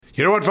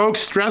You know what, folks?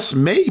 Stress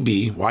may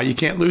be why you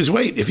can't lose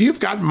weight. If you've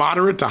got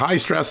moderate to high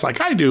stress like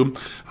I do,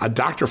 a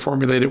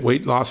doctor-formulated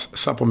weight loss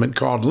supplement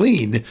called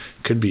Lean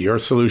could be your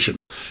solution.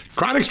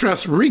 Chronic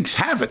stress wreaks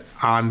havoc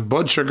on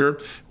blood sugar,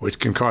 which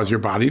can cause your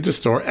body to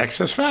store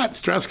excess fat.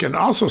 Stress can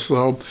also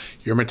slow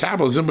your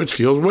metabolism, which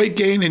fuels weight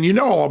gain. And you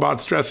know all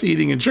about stress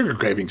eating and sugar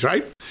cravings,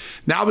 right?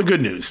 Now the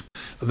good news.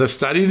 The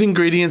studied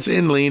ingredients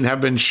in Lean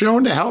have been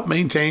shown to help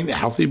maintain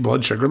healthy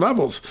blood sugar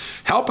levels,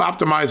 help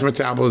optimize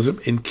metabolism,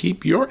 and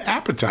keep your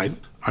appetite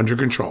under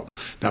control.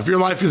 Now, if your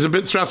life is a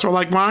bit stressful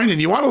like mine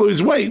and you want to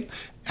lose weight,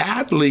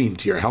 add Lean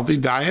to your healthy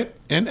diet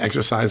and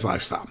exercise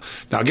lifestyle.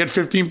 Now get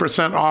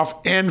 15% off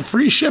and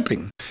free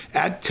shipping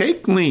at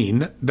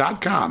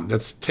takelean.com.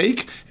 That's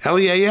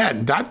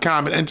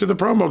takelean.com and enter the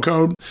promo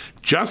code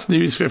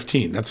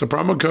JustNews15. That's the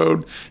promo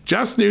code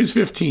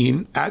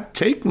JustNews15 at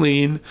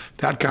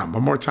takelean.com.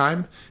 One more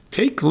time,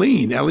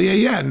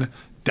 takelean.com.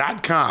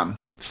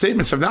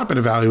 Statements have not been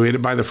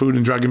evaluated by the Food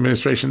and Drug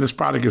Administration. This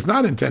product is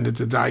not intended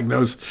to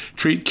diagnose,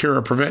 treat, cure,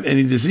 or prevent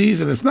any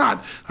disease, and is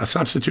not a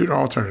substitute or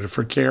alternative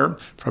for care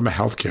from a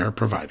healthcare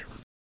provider.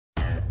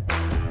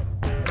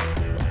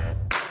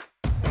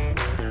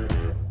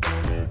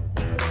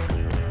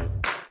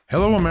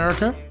 Hello,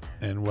 America,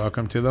 and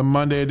welcome to the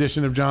Monday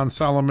edition of John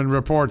Solomon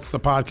Reports, the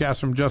podcast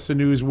from Just the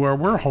News, where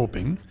we're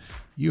hoping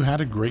you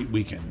had a great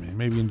weekend.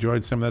 Maybe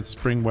enjoyed some of that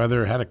spring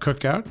weather, had a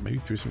cookout, maybe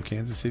threw some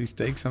Kansas City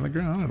steaks on the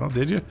grill. I don't know,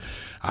 did you?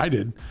 I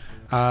did.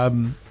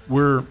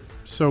 We're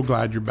so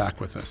glad you're back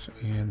with us.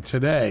 And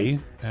today,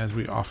 as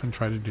we often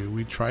try to do,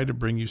 we try to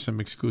bring you some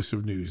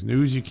exclusive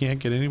news you can't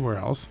get anywhere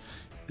else.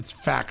 It's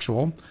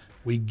factual.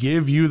 We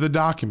give you the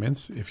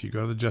documents. If you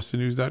go to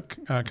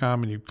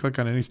justthenews.com and you click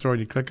on any story and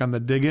you click on the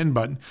dig in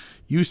button,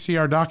 you see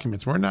our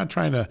documents. We're not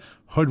trying to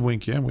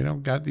hoodwink you. We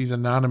don't got these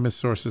anonymous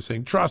sources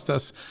saying, trust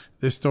us,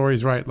 this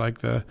story's right, like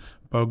the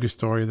bogus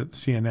story that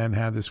CNN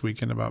had this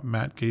weekend about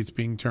Matt Gaetz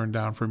being turned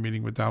down for a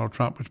meeting with Donald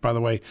Trump, which, by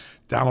the way,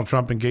 Donald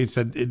Trump and Gaetz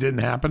said it didn't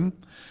happen.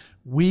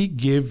 We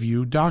give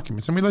you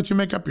documents and we let you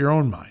make up your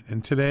own mind.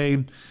 And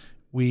today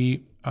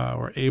we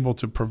were able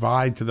to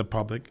provide to the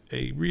public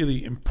a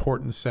really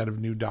important set of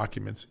new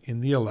documents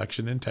in the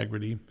election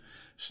integrity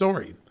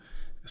story,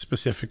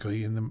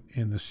 specifically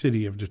in the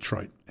city of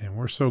Detroit. And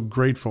we're so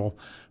grateful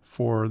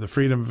for the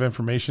Freedom of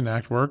Information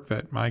Act work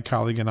that my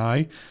colleague and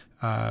I,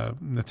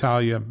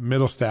 Natalia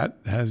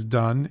Middlestat, has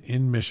done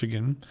in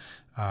Michigan.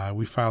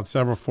 We filed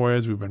several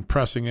FOIAs. We've been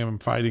pressing them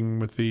and fighting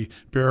with the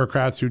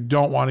bureaucrats who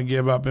don't want to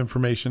give up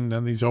information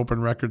on these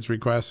open records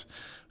requests.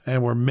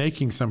 And we're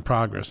making some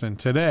progress. And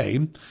today,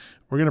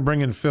 we're going to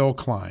bring in Phill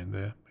Kline,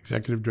 the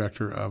executive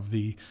director of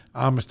the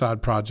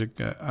Amistad Project,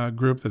 a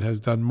group that has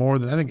done more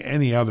than I think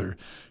any other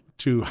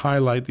to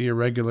highlight the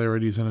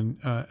irregularities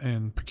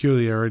and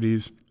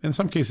peculiarities, in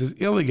some cases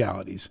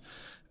illegalities,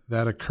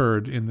 that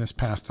occurred in this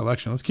past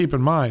election. Let's keep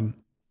in mind,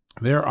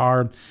 there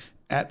are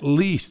at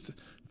least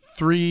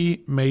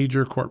three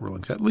major court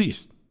rulings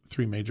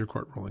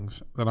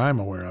that I'm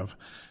aware of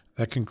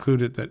that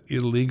concluded that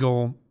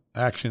illegal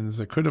actions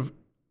that could have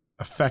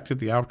affected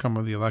the outcome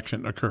of the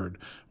election occurred.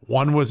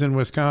 One was in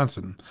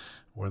Wisconsin,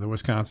 where the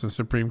Wisconsin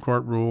Supreme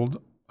Court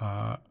ruled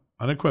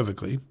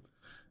unequivocally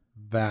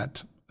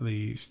that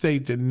the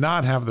state did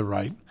not have the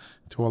right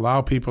to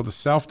allow people to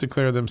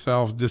self-declare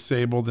themselves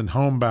disabled and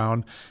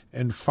homebound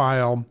and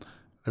file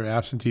their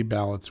absentee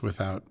ballots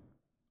without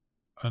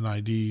an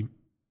ID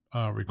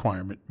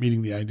requirement,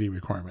 meeting the ID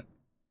requirement.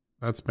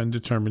 That's been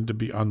determined to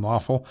be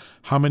unlawful.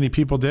 How many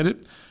people did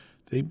it?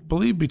 They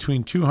believe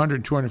between 200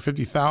 and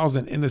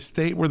 250,000 in a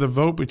state where the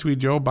vote between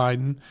Joe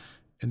Biden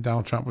and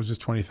Donald Trump was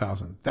just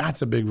 20,000.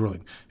 That's a big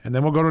ruling. And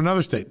then we'll go to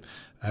another state.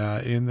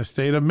 In the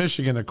state of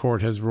Michigan, a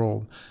court has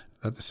ruled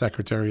that the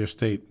Secretary of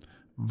State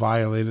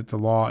violated the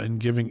law in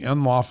giving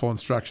unlawful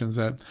instructions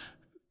that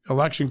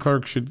election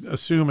clerks should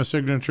assume a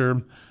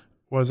signature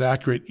was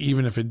accurate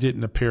even if it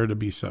didn't appear to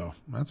be so.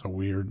 That's a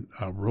weird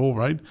rule,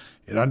 right?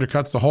 It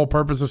undercuts the whole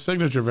purpose of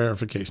signature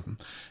verification.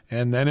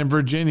 And then in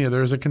Virginia,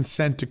 there's a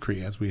consent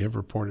decree, as we have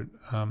reported,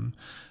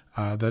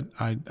 that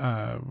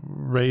I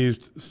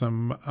raised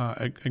some,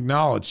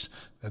 acknowledged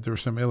that there were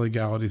some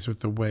illegalities with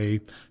the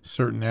way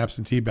certain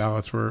absentee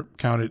ballots were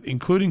counted,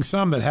 including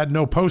some that had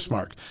no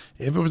postmark.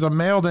 If it was a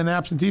mailed-in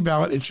absentee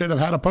ballot, it should have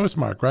had a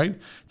postmark, right?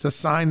 It's a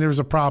sign there's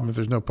a problem if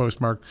there's no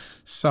postmark.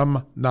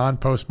 Some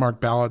non-postmark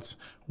ballots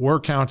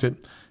were counted,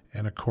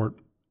 and a court,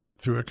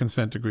 through a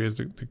consent decree,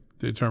 has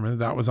determined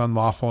that was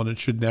unlawful and it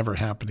should never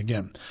happen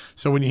again.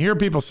 So when you hear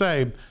people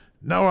say,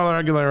 no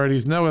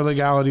irregularities, no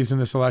illegalities in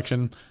this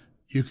election,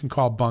 you can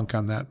call bunk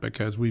on that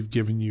because we've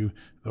given you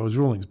those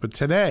rulings. But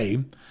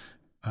today,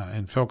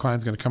 and Phill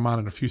Kline's going to come on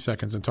in a few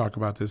seconds and talk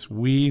about this,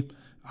 we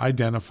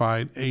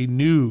identified a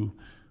new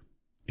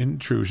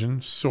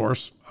intrusion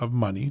source of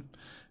money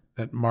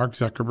that Mark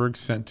Zuckerberg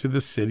sent to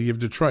the city of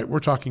Detroit. We're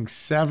talking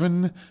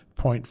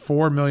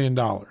 $7.4 million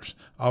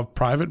of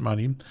private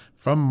money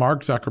from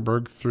Mark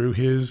Zuckerberg through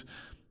his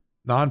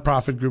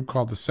nonprofit group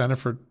called the Center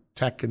for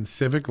Tech and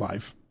Civic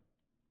Life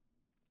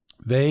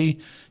They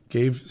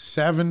gave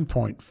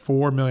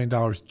 $7.4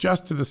 million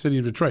just to the city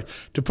of Detroit.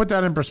 To put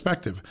that in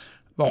perspective,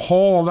 the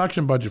whole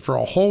election budget for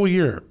a whole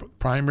year,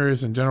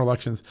 primaries and general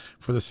elections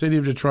for the city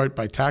of Detroit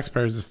by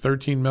taxpayers is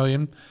 $13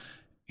 million.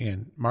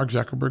 And Mark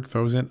Zuckerberg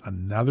throws in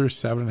another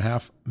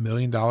 $7.5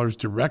 million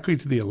directly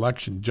to the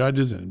election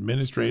judges and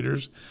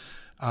administrators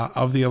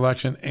of the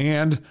election.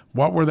 And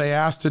what were they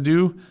asked to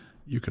do?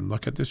 You can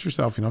look at this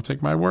yourself. You don't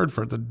take my word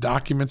for it. The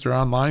documents are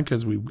online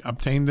because we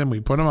obtained them.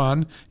 We put them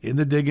on in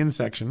the dig-in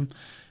section.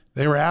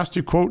 They were asked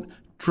to, quote,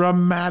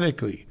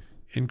 dramatically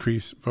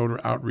increase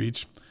voter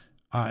outreach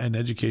and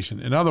education.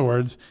 In other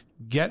words,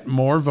 get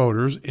more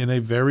voters in a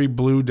very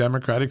blue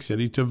Democratic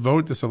city to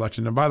vote this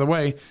election. And by the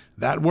way,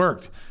 that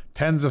worked.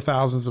 Tens of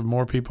thousands of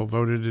more people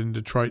voted in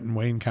Detroit and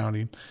Wayne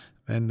County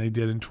than they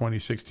did in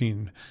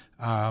 2016.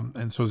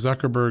 And so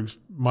Zuckerberg's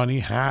money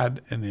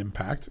had an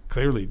impact,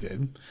 clearly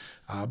did.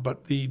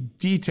 But the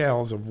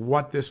details of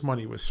what this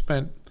money was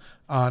spent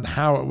on,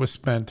 how it was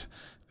spent,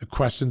 the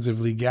questions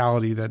of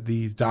legality that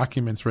these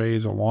documents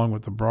raise, along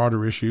with the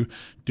broader issue.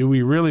 Do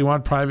we really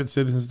want private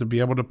citizens to be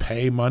able to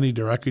pay money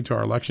directly to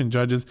our election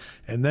judges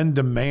and then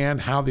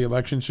demand how the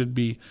election should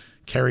be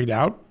carried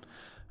out?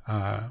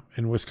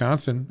 In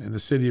Wisconsin, in the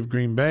city of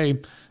Green Bay,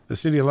 the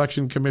city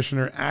election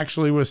commissioner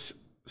actually was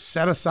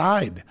set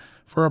aside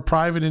for a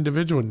private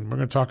individual. And we're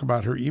going to talk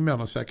about her email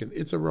in a second.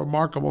 It's a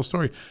remarkable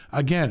story.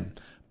 Again,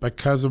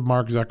 because of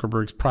Mark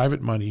Zuckerberg's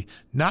private money,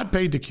 not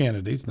paid to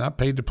candidates, not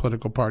paid to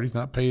political parties,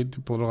 not paid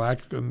to political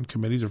action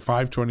committees or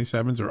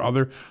 527s or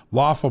other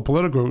lawful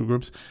political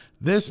groups.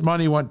 This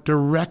money went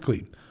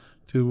directly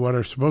to what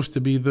are supposed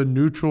to be the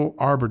neutral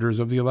arbiters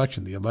of the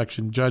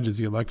election judges,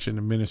 the election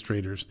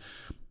administrators,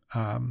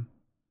 the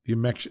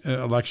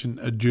election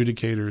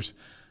adjudicators.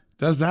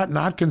 Does that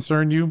not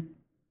concern you?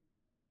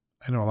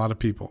 I know a lot of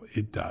people,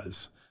 it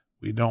does.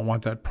 We don't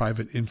want that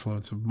private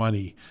influence of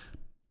money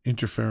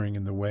interfering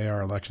in the way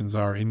our elections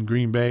are in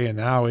Green Bay and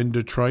now in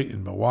Detroit,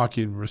 in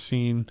Milwaukee, in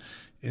Racine,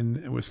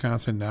 in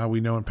Wisconsin. Now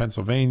we know in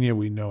Pennsylvania,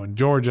 we know in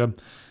Georgia.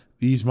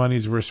 These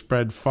monies were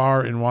spread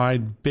far and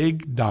wide,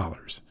 big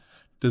dollars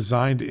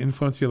designed to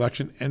influence the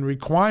election and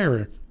require,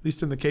 at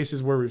least in the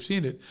cases where we've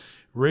seen it,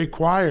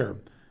 require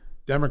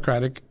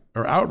Democratic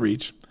or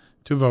outreach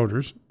to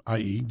voters,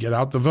 i.e. get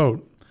out the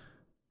vote,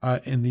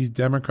 in these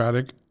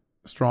Democratic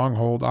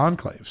stronghold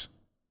enclaves.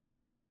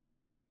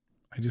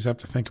 I just have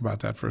to think about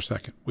that for a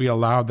second. We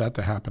allowed that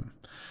to happen.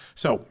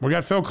 So we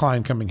got Phill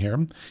Kline coming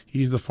here.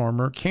 He's the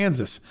former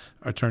Kansas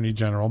Attorney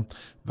General,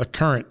 the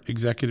current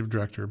executive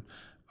director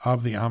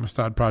of the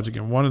Amistad Project,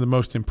 and one of the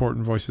most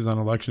important voices on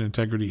election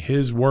integrity.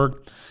 His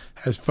work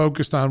has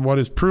focused on what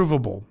is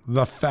provable,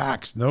 the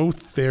facts, no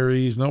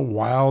theories, no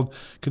wild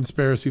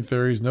conspiracy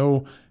theories,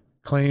 no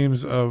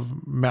claims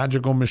of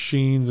magical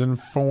machines and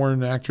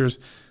foreign actors.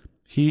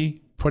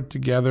 He put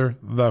together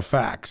the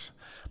facts.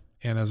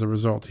 And as a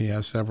result, he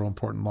has several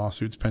important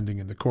lawsuits pending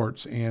in the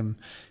courts. And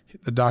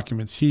the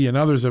documents he and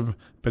others have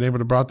been able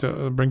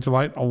to bring to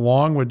light,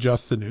 along with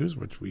Just the News,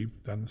 which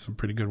we've done some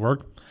pretty good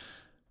work,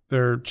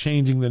 they're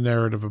changing the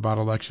narrative about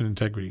election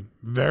integrity.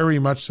 Very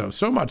much so.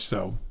 So much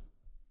so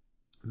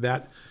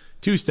that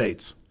 2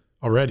 states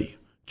already,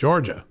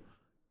 Georgia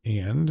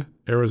and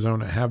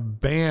Arizona,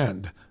 have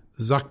banned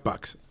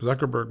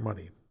Zuckerberg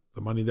money,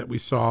 the money that we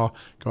saw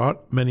go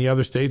out. Many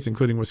other states,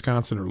 including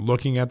Wisconsin, are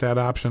looking at that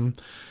option.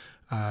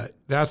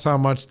 That's how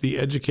much the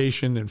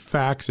education and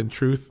facts and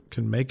truth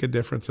can make a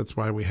difference. That's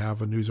why we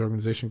have a news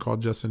organization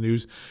called Just the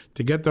News,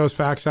 to get those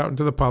facts out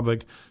into the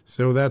public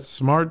so that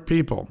smart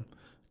people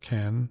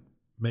can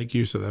make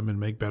use of them and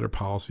make better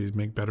policies,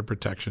 make better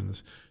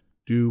protections,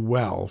 do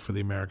well for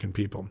the American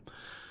people.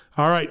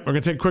 All right, we're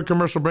going to take a quick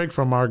commercial break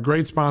from our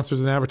great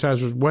sponsors and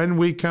advertisers. When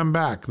we come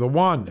back, the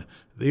one,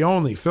 the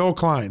only, Phill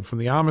Kline from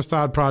the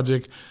Amistad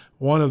Project,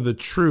 one of the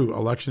true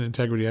election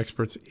integrity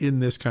experts in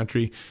this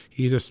country.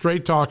 He's a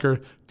straight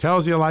talker,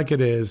 tells you like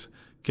it is.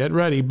 Get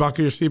ready,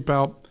 buckle your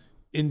seatbelt.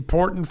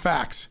 Important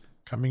facts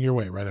coming your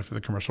way right after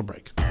the commercial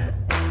break.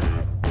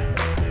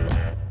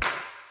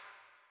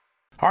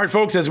 All right,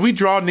 folks, as we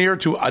draw near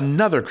to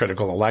another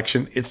critical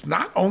election, it's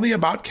not only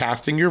about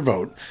casting your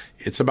vote,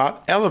 it's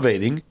about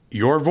elevating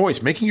your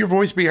voice, making your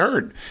voice be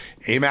heard.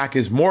 AMAC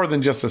is more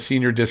than just a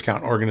senior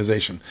discount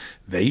organization.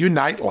 They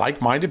unite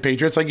like-minded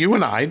patriots like you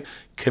and I,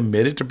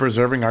 committed to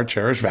preserving our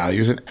cherished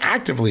values and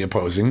actively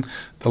opposing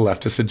the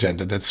leftist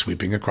agenda that's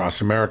sweeping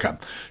across America.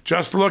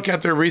 Just look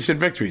at their recent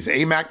victories.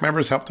 AMAC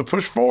members helped to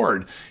push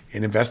forward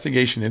an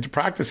investigation into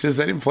practices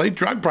that inflate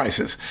drug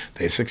prices.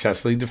 They've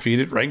successfully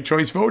defeated ranked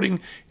choice voting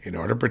in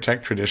order to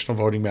protect traditional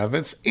voting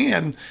methods,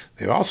 and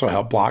they've also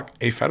helped block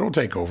a federal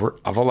takeover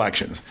of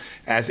elections.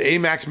 As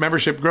AMAC's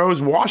membership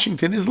grows,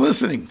 Washington is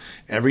listening.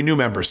 Every new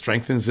member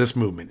strengthens this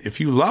movement. If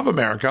you love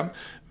America,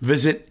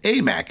 visit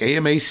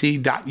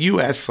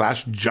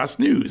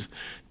amac.us/justnews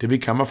to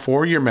become a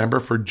 4-year member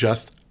for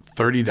just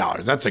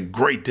 $30. That's a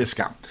great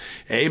discount.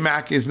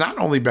 AMAC is not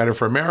only better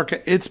for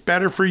America, it's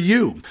better for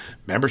you.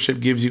 Membership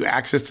gives you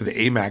access to the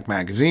AMAC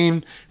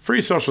magazine,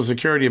 free Social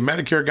Security and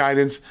Medicare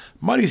guidance,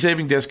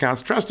 money-saving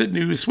discounts, trusted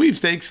news,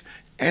 sweepstakes,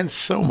 and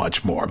so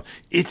much more.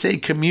 It's a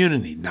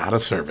community, not a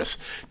service.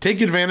 Take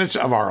advantage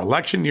of our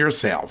election year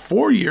sale,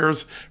 4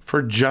 years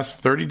for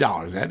just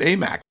 $30 at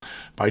AMAC.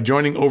 By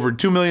joining over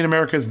 2 million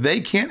Americans,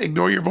 they can't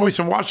ignore your voice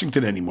in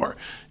Washington anymore.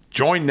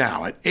 Join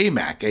now at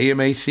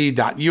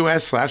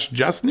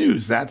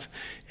amac.us/justnews. That's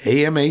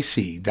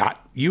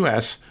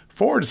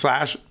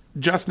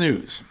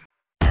amac.us/justnews.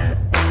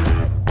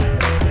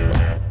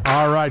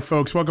 All right,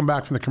 folks, welcome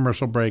back from the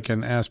commercial break.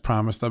 And as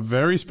promised, a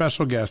very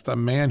special guest, a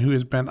man who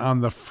has been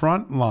on the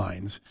front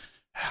lines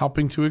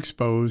helping to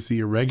expose the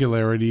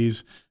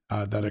irregularities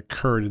that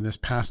occurred in this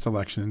past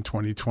election in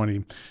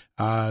 2020.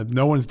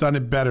 No one's done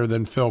it better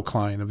than Phill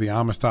Kline of the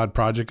Amistad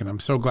Project, and I'm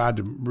so glad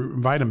to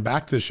invite him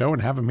back to the show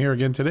and have him here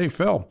again today.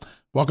 Phill,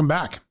 welcome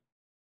back.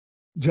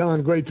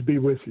 John, great to be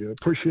with you.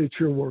 Appreciate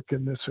your work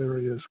in this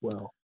area as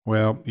well.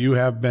 Well, you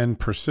have been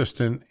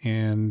persistent,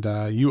 and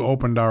you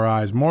opened our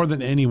eyes more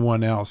than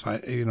anyone else.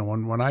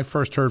 When I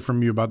first heard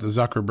from you about the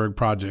Zuckerberg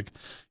project,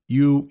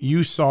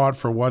 you saw it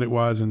for what it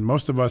was, and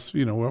most of us,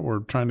 what we're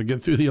trying to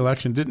get through the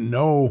election, didn't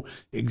know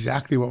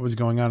exactly what was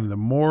going on. And the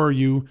more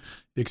you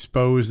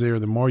exposed there,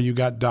 the more you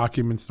got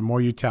documents, the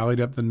more you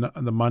tallied up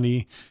the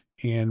money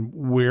and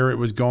where it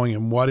was going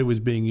and what it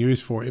was being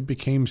used for, it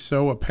became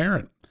so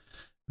apparent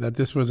that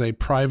this was a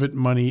private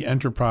money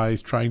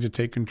enterprise trying to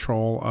take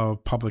control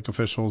of public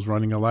officials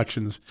running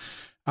elections.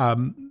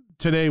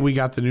 Today, we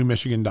got the new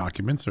Michigan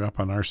documents. They're up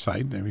on our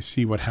site, and we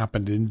see what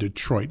happened in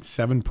Detroit,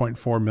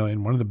 $7.4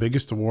 million, one of the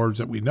biggest awards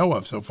that we know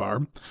of so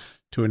far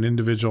to an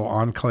individual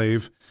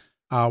enclave.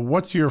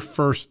 What's your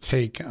first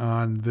take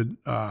on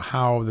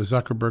how the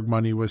Zuckerberg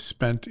money was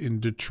spent in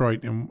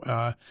Detroit, and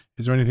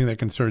is there anything that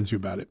concerns you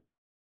about it?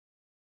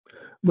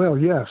 Well,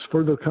 yes,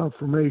 further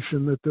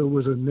confirmation that there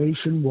was a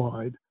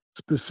nationwide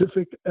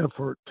specific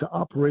effort to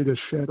operate a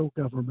shadow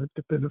government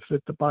to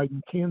benefit the Biden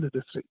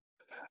candidacy.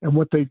 And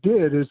what they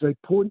did is they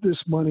poured this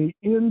money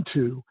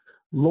into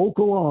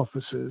local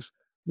offices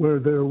where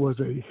there was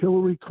a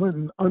Hillary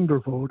Clinton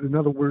undervote. In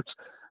other words,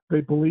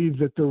 they believed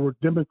that there were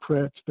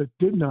Democrats that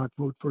did not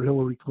vote for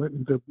Hillary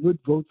Clinton that would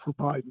vote for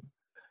Biden,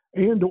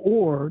 and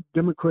or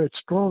Democrat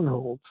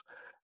strongholds,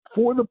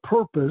 for the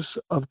purpose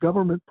of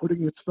government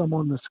putting its thumb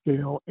on the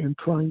scale and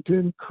trying to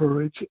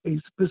encourage a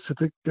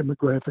specific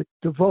demographic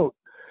to vote.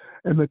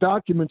 And the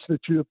documents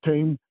that you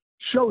obtained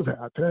show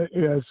that,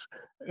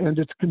 and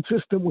it's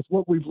consistent with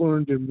what we've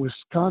learned in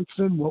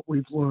Wisconsin, what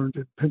we've learned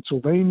in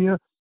Pennsylvania,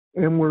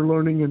 and we're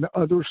learning in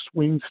other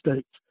swing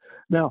states.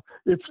 Now,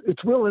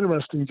 it's real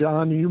interesting,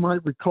 John. You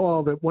might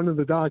recall that one of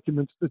the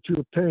documents that you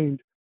obtained,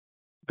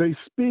 the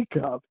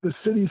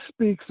city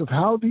speaks of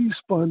how these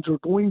funds are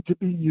going to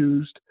be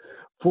used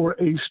for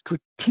a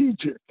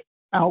strategic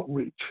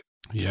outreach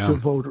to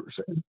voters.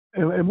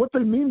 And what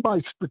they mean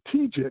by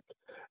strategic,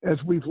 as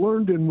we've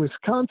learned in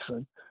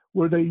Wisconsin,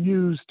 where they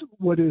used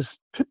what is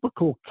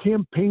typical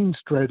campaign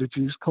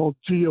strategies called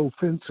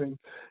geofencing.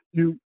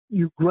 You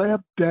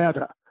grab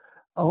data,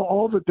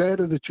 all the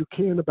data that you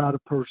can about a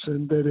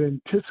person that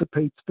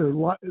anticipates their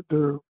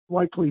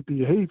likely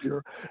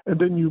behavior, and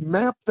then you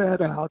map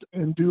that out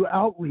and do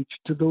outreach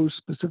to those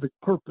specific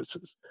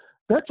purposes.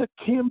 That's a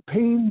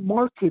campaign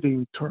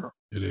marketing term.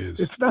 It is.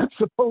 It's not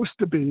supposed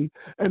to be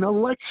an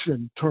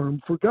election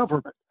term for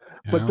government,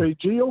 but they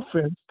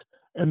geofenced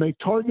and they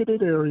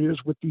targeted areas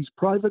with these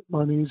private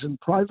monies and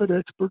private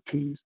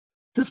expertise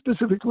to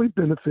specifically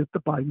benefit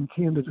the Biden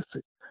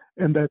candidacy.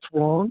 And that's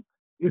wrong.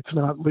 It's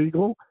not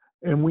legal.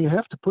 And we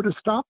have to put a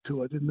stop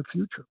to it in the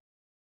future.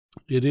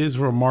 It is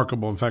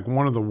remarkable. In fact,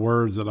 one of the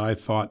words that I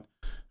thought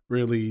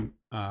really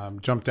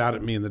jumped out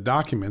at me in the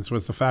documents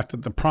was the fact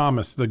that the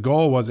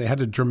goal was they had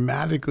to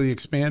dramatically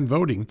expand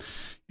voting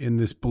in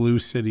this blue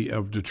city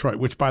of Detroit,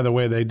 which, by the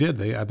way, they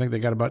did. I think they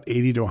got about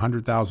 80 to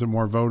 100,000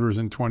 more voters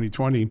in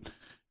 2020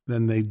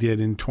 than they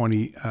did in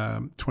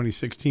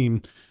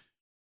 2016.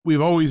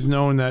 We've always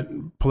known that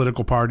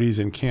political parties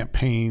and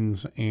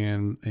campaigns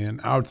and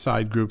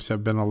outside groups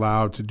have been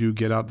allowed to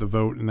get out the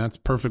vote, and that's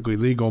perfectly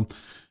legal.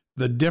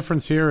 The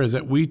difference here is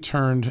that we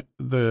turned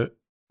the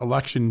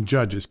election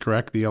judges,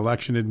 correct? The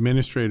election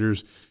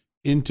administrators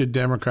into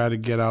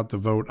Democratic get out the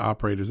vote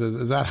operators.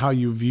 Is that how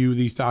you view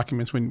these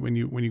documents when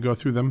you go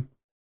through them?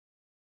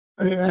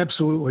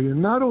 Absolutely.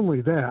 And not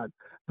only that,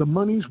 the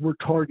monies were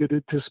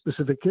targeted to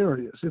specific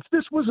areas. If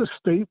this was a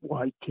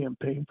statewide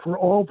campaign for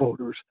all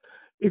voters,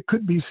 it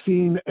could be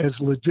seen as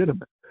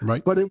legitimate,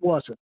 right? But it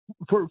wasn't.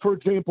 For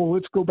example,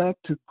 let's go back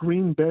to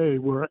Green Bay,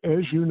 where,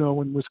 as you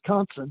know, in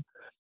Wisconsin,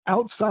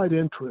 outside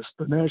interests,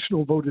 the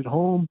National Vote at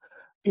Home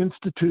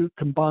Institute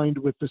combined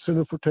with the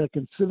Center for Tech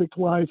and Civic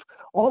Life,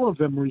 all of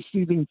them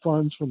receiving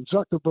funds from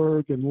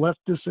Zuckerberg and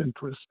leftist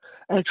interests,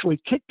 actually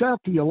kicked out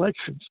the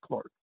elections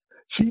clerk.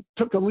 She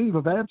took a leave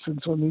of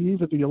absence on the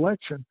eve of the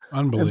election.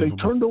 Unbelievable. And they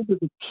turned over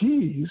the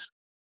keys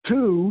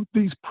to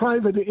these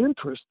private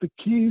interests, the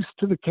keys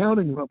to the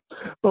counting room.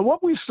 But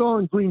what we saw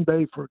in Green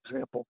Bay, for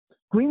example,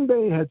 Green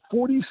Bay had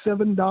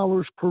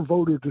 $47 per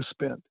voter to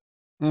spend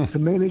to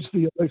manage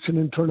the election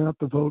and turn out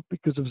the vote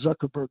because of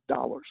Zuckerberg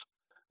dollars.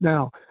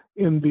 Now,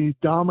 in the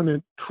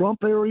dominant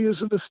Trump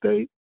areas of the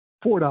state,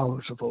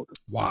 $4 a voter.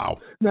 Wow.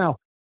 Now,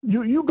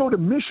 you go to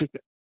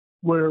Michigan,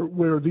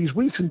 where these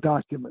recent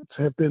documents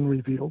have been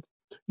revealed.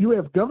 You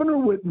have Governor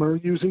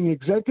Whitmer using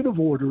executive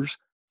orders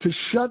to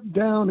shut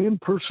down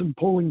in-person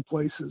polling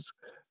places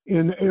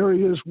in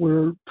areas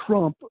where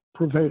Trump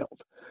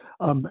prevailed.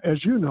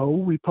 As you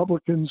know,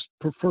 Republicans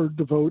preferred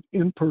to vote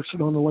in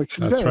person on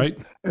election day. That's right.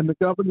 And the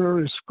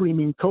governor is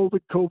screaming COVID,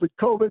 COVID,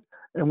 COVID,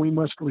 and we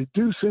must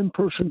reduce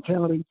in-person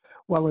counting,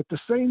 while at the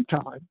same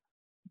time,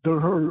 there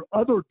are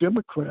other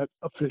Democrat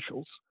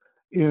officials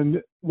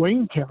in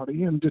Wayne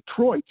County and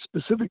Detroit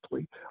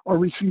specifically are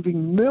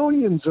receiving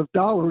millions of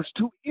dollars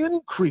to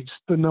increase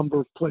the number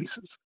of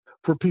places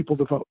for people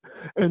to vote.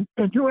 And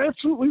you're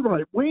absolutely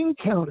right. Wayne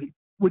County,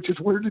 which is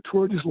where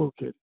Detroit is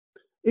located,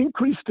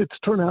 increased its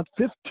turnout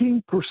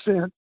 15%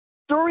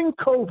 during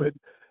COVID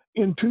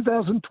in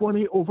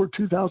 2020 over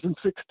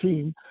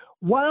 2016,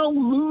 while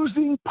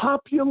losing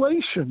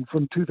population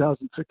from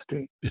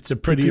 2016. It's a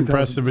pretty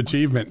impressive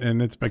achievement,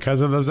 and it's because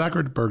of the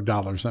Zuckerberg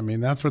dollars. I mean,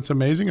 that's what's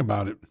amazing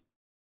about it.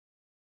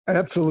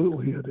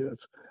 Absolutely, it is.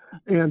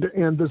 And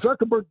the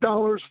Zuckerberg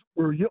dollars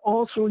were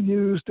also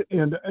used,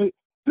 and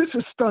this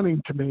is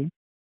stunning to me,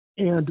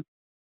 and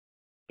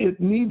it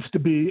needs to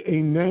be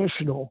a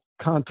national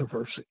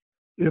controversy.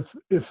 If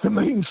the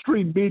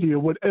mainstream media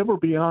would ever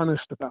be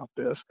honest about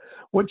this,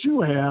 what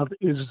you have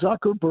is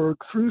Zuckerberg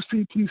through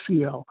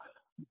CTCL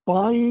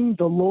buying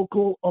the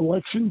local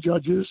election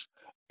judges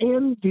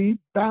and the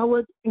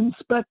ballot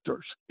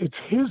inspectors. It's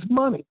his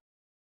money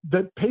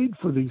that paid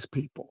for these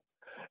people.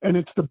 And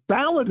it's the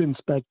ballot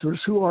inspectors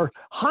who are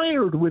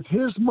hired with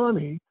his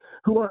money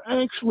who are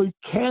actually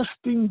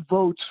casting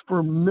votes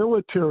for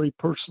military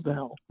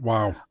personnel.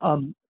 Wow.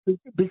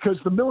 Because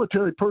the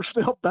military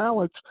personnel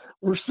ballots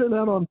were sent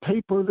out on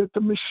paper that the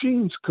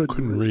machines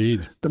couldn't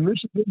read. The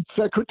Michigan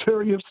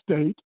Secretary of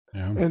State,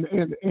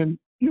 and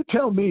you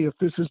tell me if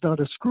this is not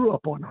a screw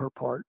up on her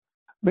part,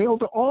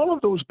 mailed all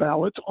of those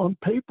ballots on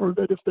paper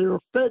that if they are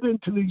fed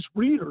into these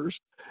readers,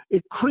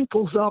 it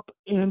crinkles up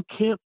and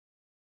can't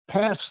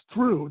pass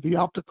through the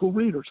optical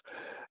readers.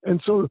 And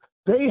so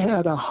they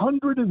had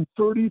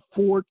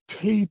 134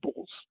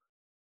 tables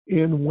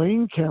in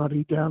Wayne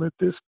County down at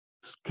this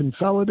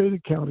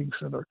consolidated counting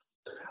center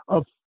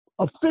of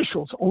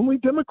officials, only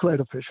Democrat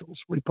officials.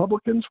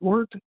 Republicans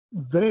weren't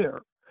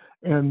there,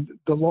 and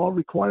the law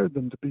required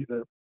them to be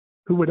there,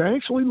 who would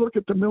actually look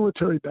at the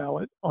military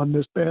ballot on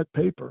this bad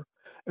paper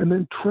and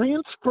then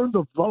transfer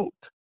the vote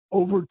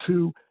over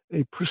to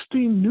a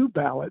pristine new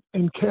ballot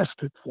and cast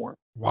it for them.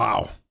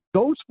 Wow.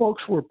 Those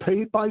folks were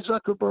paid by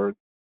Zuckerberg.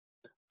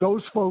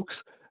 Those folks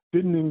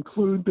didn't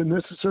include the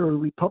necessary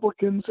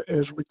Republicans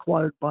as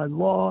required by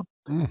law,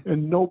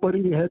 and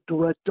nobody had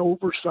direct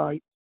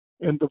oversight,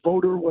 and the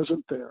voter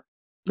wasn't there.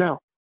 Now,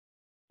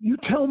 you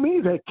tell me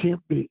that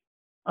can't be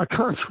a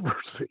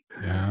controversy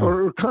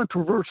or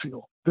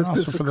controversial. And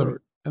also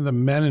for the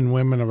men and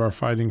women of our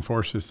fighting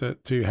forces,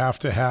 that to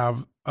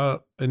have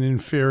an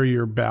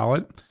inferior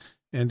ballot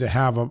and to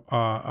have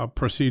a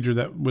procedure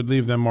that would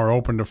leave them more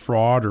open to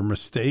fraud or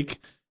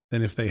mistake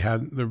than if they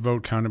had their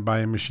vote counted by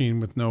a machine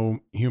with no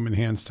human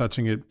hands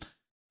touching it.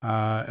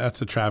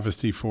 That's a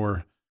travesty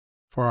for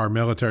our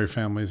military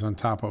families on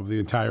top of the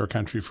entire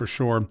country, for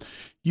sure.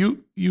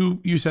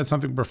 You said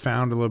something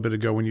profound a little bit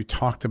ago when you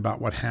talked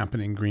about what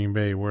happened in Green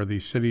Bay, where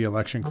the city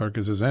election clerk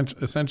is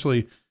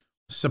essentially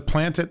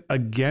supplanted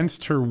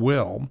against her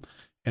will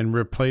and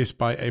replaced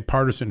by a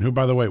partisan who,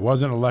 by the way,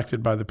 wasn't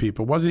elected by the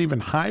people, wasn't even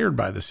hired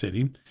by the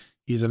city.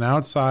 He's an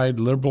outside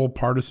liberal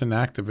partisan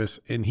activist,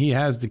 and he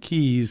has the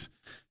keys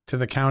to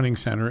the counting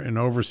center and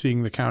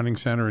overseeing the counting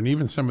center and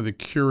even some of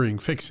the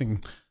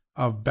fixing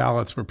of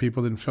ballots where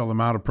people didn't fill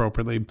them out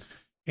appropriately.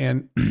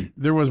 And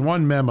there was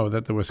one memo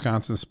that the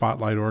Wisconsin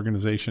Spotlight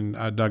organization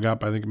dug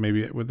up, I think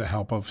maybe with the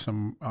help of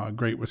some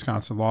great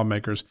Wisconsin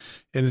lawmakers.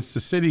 And it's the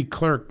city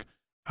clerk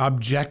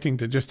objecting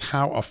to just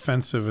how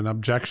offensive and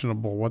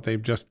objectionable what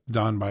they've just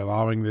done by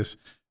allowing this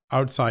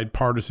outside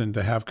partisan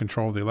to have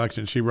control of the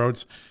election. She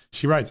writes,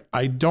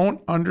 "I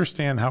don't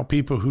understand how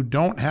people who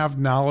don't have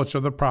knowledge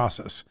of the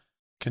process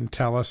can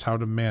tell us how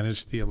to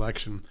manage the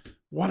election."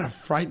 What a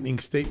frightening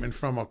statement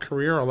from a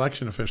career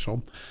election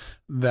official,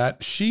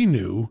 that she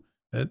knew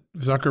that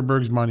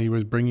Zuckerberg's money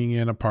was bringing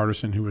in a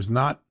partisan who was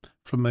not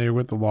familiar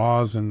with the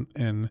laws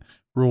and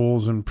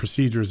rules and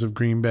procedures of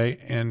Green Bay,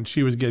 and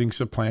she was getting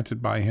supplanted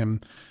by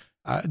him.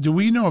 Do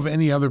we know of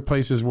any other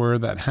places where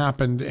that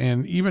happened?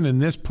 And even in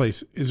this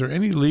place, is there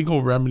any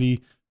legal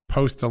remedy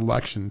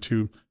post-election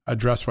to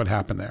address what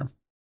happened there?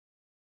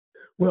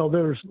 Well,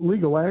 there's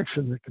legal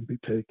action that can be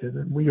taken,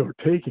 and we are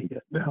taking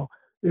it. Now,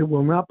 it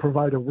will not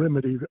provide a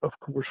remedy, of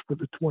course, for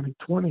the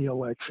 2020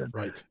 election.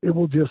 Right. It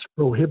will just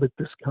prohibit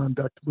this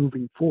conduct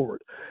moving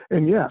forward.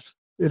 And yes,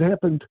 it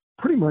happened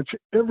pretty much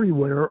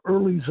everywhere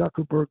early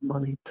Zuckerberg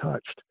money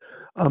touched.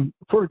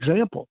 For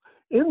example,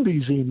 in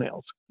these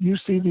emails, you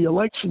see the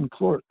election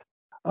clerk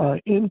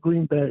in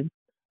Green Bay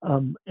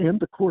and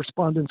the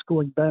correspondence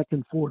going back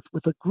and forth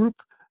with a group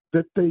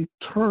that they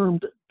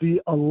termed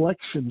the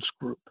Elections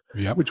Group,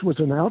 Yep. which was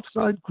an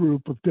outside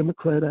group of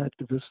Democrat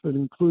activists that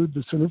include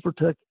the Center for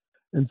Tech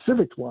and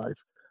Civic Life,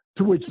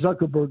 to which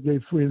Zuckerberg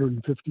gave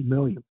 $350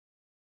 million.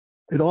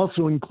 It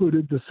also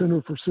included the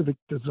Center for Civic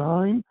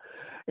Design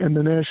and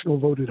the National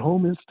Vote at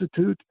Home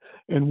Institute,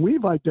 and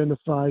we've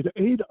identified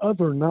 8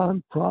 other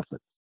nonprofits,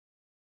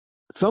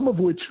 some of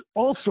which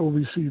also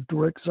received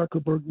direct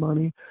Zuckerberg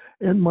money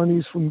and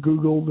monies from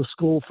Google, the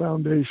Skoll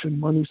Foundation,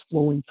 monies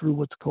flowing through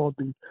what's called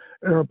the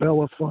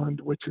Arabella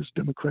Fund, which is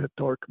Democrat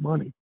dark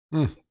money.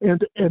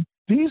 And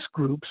these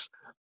groups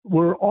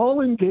were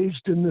all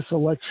engaged in this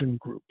election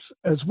groups,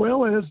 as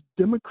well as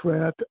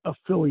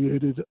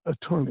Democrat-affiliated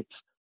attorneys.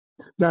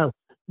 Now,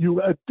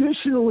 you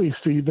additionally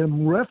see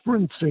them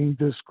referencing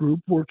this group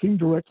working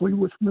directly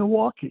with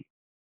Milwaukee,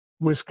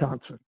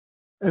 Wisconsin.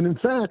 And in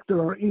fact, there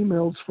are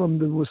emails from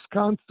the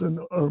Wisconsin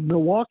or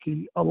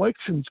Milwaukee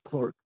elections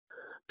clerk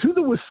to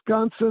the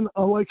Wisconsin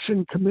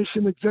Election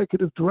Commission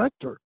executive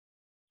director,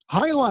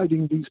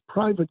 highlighting these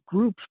private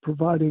groups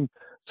providing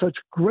such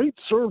great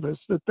service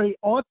that they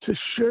ought to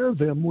share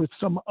them with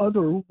some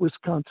other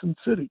Wisconsin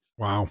cities.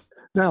 Wow.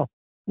 Now,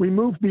 we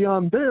move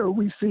beyond there.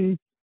 We see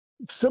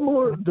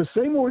the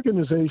same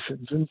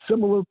organizations and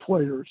similar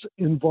players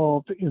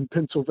involved in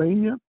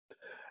Pennsylvania.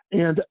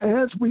 And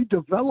as we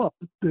develop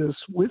this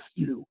with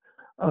you,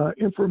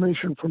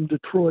 information from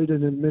Detroit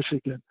and in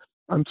Michigan,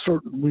 I'm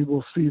certain we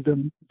will see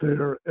them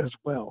there as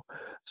well.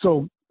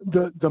 So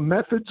the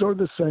methods are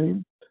the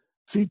same.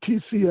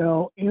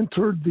 CTCL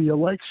entered the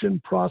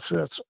election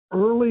process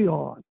early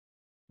on,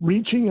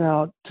 reaching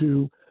out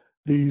to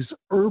these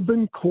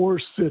urban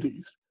core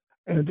cities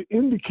and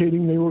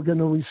indicating they were going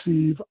to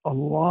receive a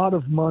lot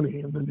of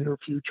money in the near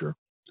future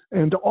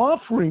and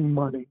offering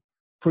money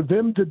for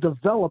them to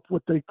develop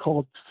what they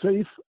called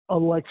safe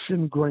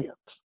election grants.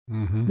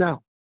 Mm-hmm.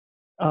 Now,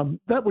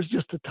 that was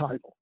just a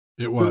title.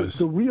 It was.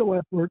 The real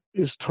effort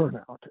is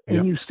turnout, and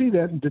Yep. you see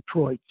that in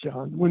Detroit,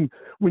 John. When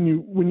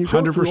you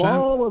go 100%. through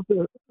all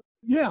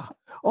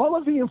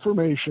of the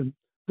information,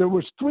 there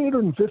was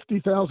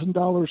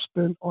 $350,000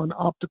 spent on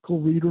optical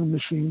reader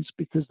machines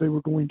because they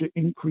were going to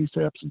increase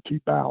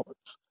absentee ballots.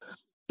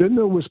 Then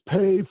there was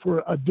pay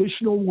for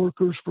additional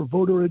workers for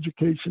voter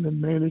education and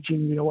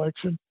managing the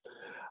election.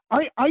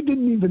 I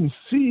didn't even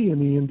see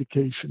any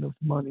indication of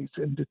monies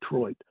in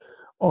Detroit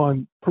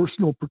on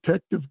personal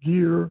protective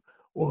gear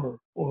or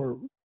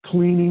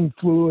cleaning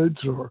fluids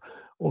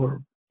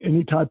or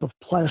any type of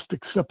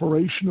plastic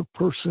separation of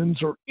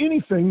persons or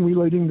anything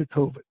relating to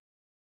COVID.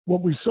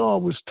 What we saw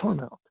was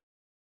turnout.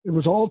 It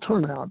was all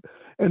turnout,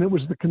 and it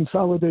was the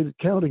consolidated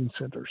counting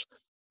centers.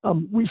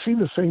 We see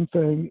the same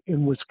thing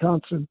in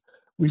Wisconsin.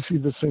 We see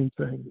the same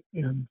thing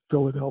in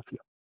Philadelphia.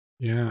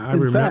 Yeah, I In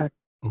remember. fact,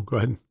 Go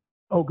ahead.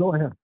 Oh, go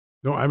ahead.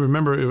 No, I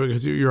remember it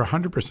because you're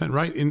 100%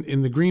 right.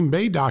 In the Green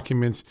Bay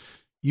documents,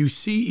 you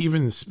see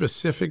even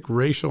specific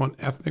racial and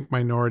ethnic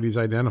minorities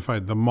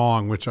identified, the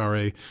Hmong, which are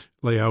a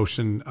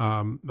Laotian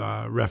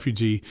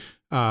refugee,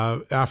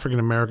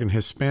 African-American,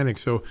 Hispanic.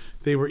 So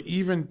they were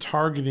even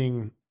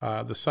targeting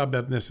the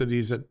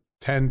sub-ethnicities that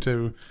tend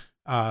to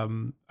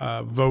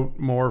vote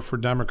more for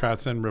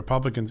Democrats than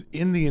Republicans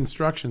in the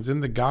instructions,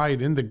 in the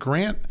guide, in the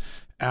grant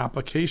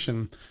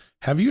application.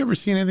 Have you ever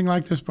seen anything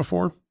like this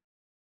before?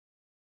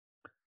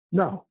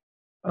 No,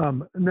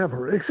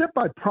 never, except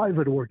by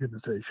private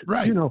organizations.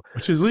 Right, you know,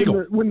 which is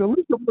legal. When the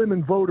League of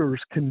Women Voters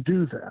can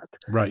do that,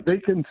 Right. They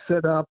can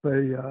set up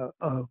a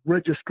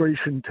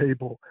registration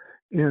table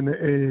in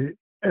a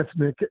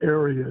ethnic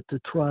area to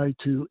try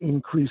to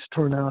increase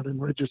turnout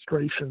and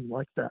registration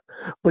like that.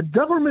 But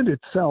government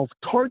itself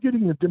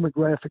targeting a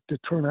demographic to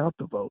turn out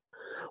the vote,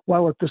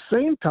 while at the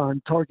same time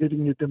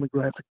targeting a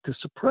demographic to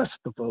suppress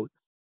the vote,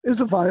 is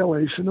a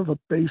violation of a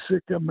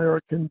basic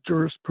American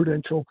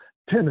jurisprudential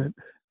tenet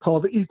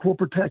called equal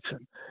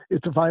protection.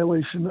 It's a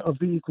violation of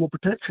the Equal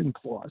Protection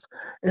Clause,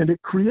 and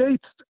it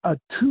creates a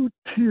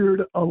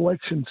two-tiered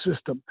election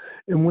system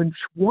in which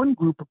one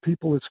group of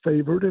people is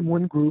favored and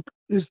one group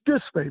is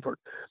disfavored.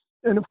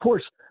 And of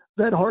course,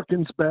 that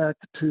harkens back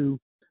to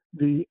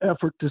the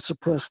effort to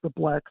suppress the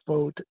black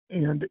vote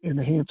and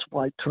enhance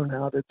white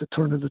turnout at the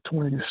turn of the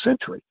 20th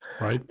century.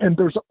 Right. And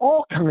there's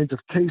all kinds of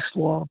case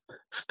law,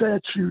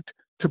 statute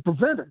to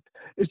prevent it.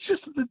 It's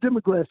just that the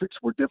demographics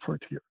were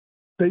different here.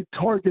 They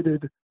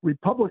targeted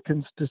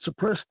Republicans to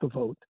suppress the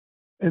vote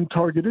and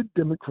targeted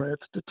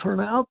Democrats to turn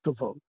out the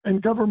vote.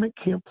 And government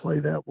can't play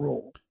that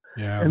role.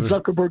 Yeah, and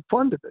Zuckerberg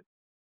funded it.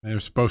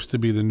 They're supposed to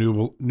be the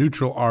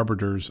neutral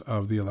arbiters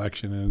of the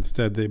election, and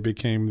instead they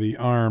became the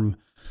arm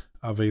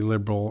of a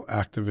liberal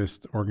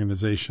activist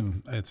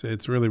organization.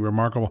 It's really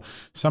remarkable.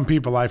 Some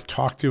people I've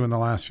talked to in the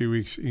last few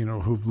weeks,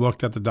 who've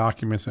looked at the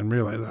documents and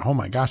realized, oh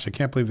my gosh, I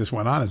can't believe this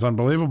went on. It's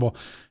unbelievable.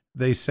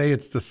 They say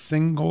it's the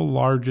single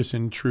largest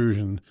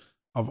intrusion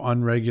of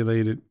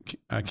unregulated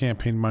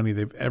campaign money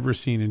they've ever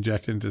seen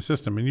injected into the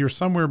system. And you're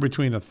somewhere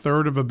between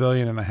 $350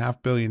 million and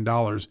 $500 million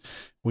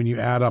when you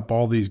add up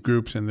all these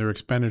groups and their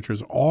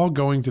expenditures, all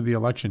going to the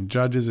election,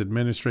 judges,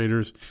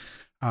 administrators.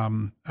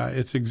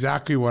 It's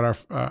exactly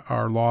what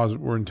our laws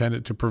were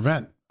intended to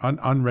prevent.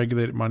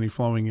 unregulated money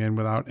flowing in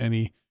without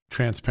any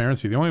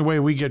transparency. The only way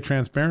we get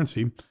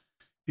transparency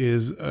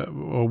is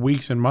a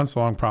weeks and months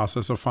long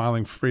process of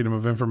filing Freedom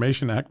of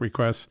Information Act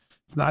requests.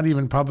 It's not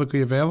even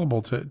publicly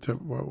available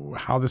to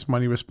how this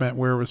money was spent,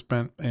 where it was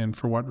spent, and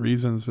for what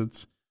reasons.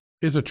 It's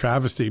a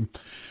travesty.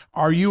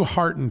 Are you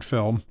heartened,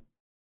 Phill,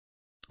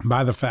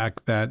 by the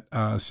fact that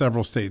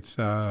several states,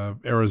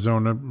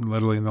 Arizona,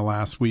 literally in the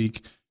last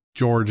week,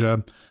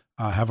 Georgia,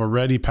 have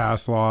already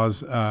passed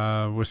laws.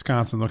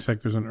 Wisconsin looks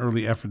like there's an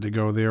early effort to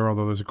go there,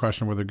 although there's a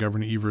question whether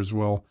Governor Evers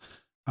will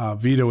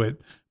veto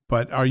it.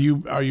 But are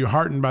you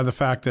heartened by the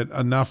fact that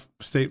enough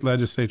state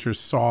legislatures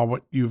saw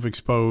what you've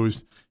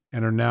exposed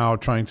and are now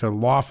trying to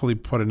lawfully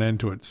put an end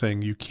to it,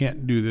 saying you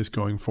can't do this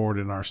going forward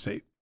in our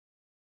state?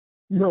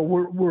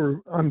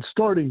 No, I'm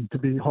starting to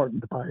be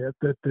heartened by it,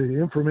 that the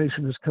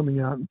information is coming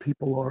out and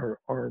people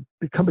are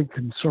becoming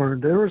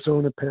concerned.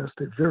 Arizona passed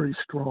a very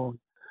strong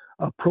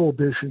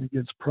prohibition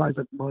against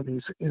private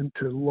monies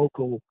into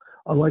local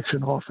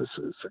election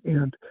offices,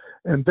 and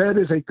that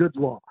is a good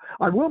law.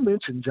 I will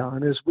mention,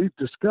 John, as we've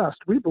discussed,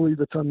 we believe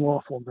it's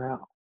unlawful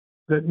now,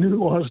 that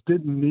new laws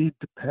didn't need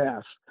to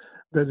pass,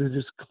 that it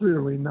is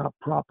clearly not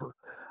proper.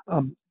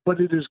 But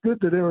it is good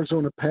that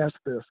Arizona passed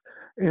this.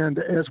 And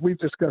as we've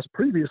discussed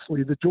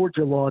previously, the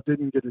Georgia law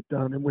didn't get it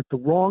done and went the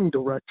wrong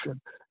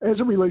direction as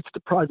it relates to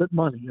private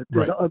money. It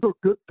did other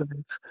good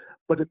things,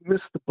 but it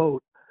missed the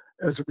boat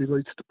as it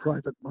relates to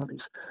private monies.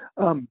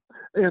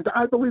 And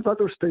I believe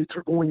other states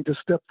are going to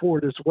step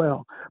forward as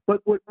well.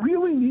 But what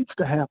really needs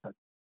to happen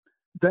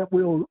that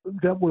will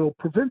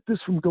prevent this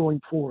from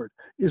going forward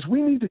is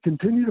we need to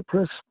continue to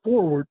press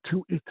forward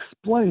to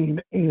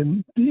explain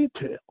in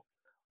detail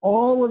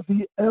all of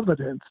the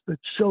evidence that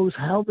shows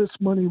how this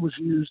money was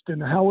used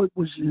and how it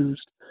was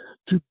used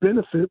to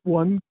benefit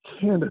one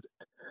candidate.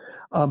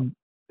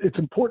 It's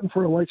important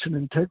for election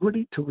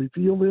integrity to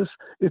reveal this.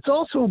 It's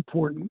also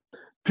important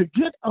to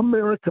get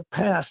America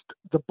past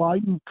the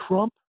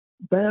Biden-Trump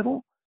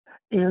battle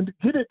and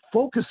get it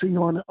focusing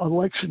on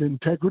election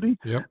integrity.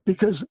 Yep.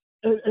 Because,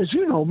 as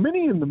you know,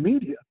 many in the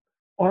media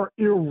are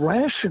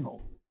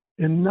irrational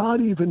in not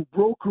even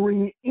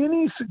brokering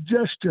any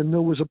suggestion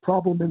there was a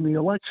problem in the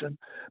election,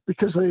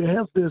 because they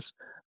have this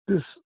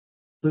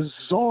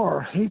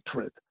bizarre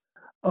hatred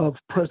of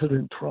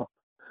President Trump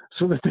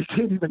so that they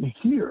can't even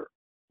hear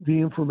the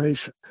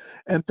information.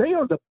 And they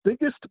are the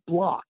biggest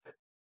block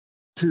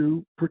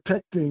to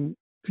protecting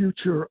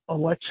future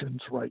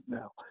elections right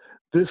now.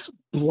 This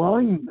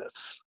blindness,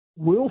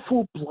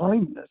 willful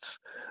blindness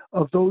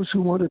of those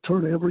who want to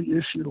turn every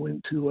issue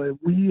into a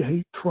 "we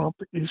hate Trump"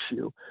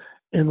 issue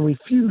and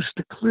refuse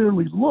to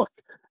clearly look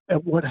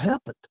at what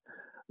happened.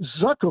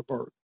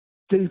 Zuckerberg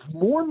gave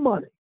more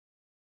money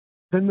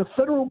than the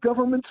federal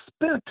government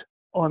spent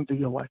on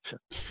the election.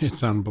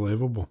 It's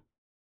unbelievable.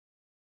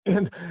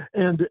 And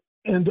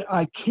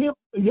I can't,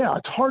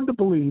 it's hard to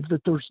believe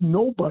that there's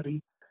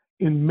nobody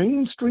in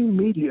mainstream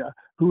media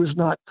who is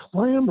not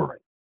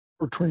clamoring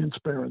for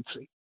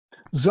transparency.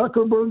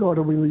 Zuckerberg ought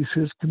to release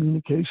his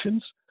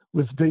communications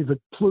with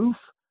David Plouffe,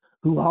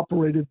 who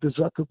operated the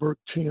Zuckerberg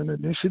Chan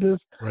initiative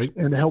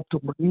and helped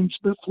arrange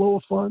the flow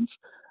of funds.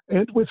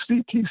 And with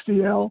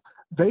CTCL,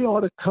 they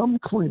ought to come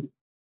clean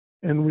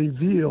and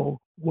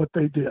reveal what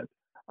they did.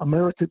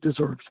 America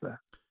deserves that.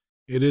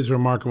 It is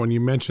remarkable when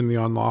you mention the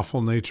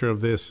unlawful nature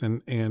of this.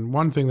 And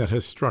one thing that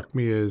has struck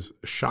me as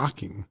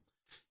shocking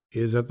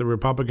is that the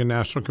Republican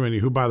National Committee,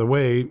 who, by the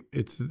way,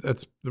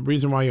 that's the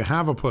reason why you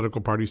have a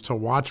political party, is to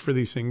watch for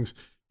these things,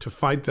 to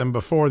fight them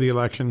before the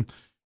election.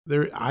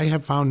 I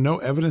have found no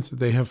evidence that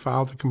they have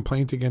filed a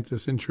complaint against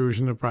this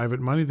intrusion of private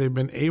money. They've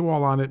been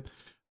AWOL on it.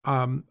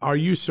 Are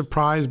you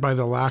surprised by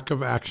the lack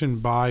of action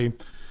by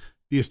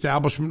the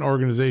establishment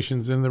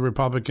organizations in the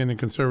Republican and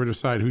conservative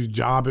side, whose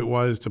job it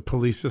was to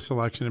police this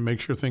election and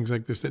make sure things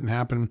like this didn't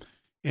happen?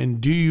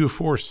 And do you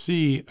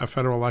foresee a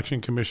Federal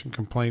Election Commission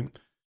complaint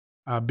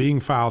being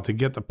filed to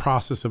get the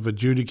process of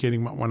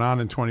adjudicating what went on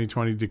in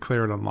 2020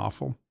 declared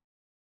unlawful?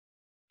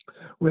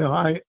 Well,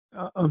 I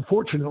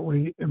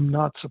unfortunately am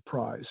not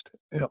surprised,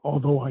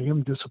 although I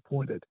am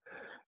disappointed.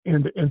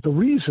 And the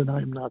reason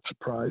I'm not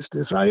surprised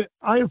is I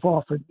have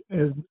often,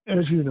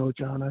 as you know,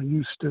 John, I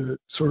used to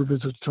serve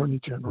as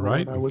Attorney General.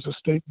 Right. And I was a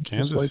state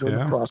legislator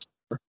and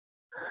prosecutor.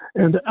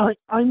 And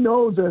I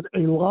know that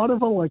a lot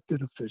of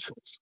elected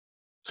officials,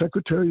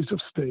 secretaries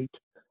of state,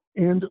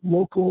 and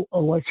local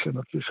election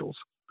officials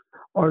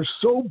are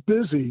so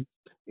busy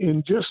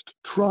in just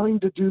trying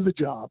to do the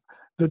job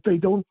that they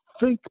don't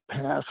think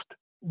past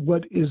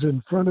what is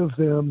in front of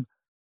them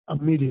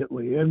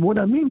immediately. And what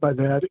I mean by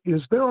that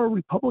is there are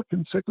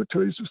Republican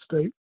secretaries of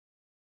state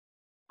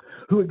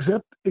who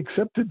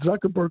accepted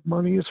Zuckerberg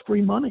money as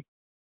free money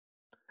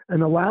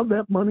and allowed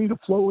that money to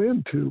flow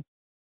into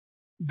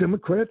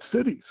Democrat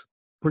cities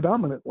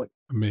predominantly.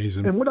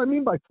 Amazing. And what I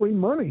mean by free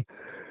money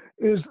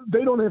is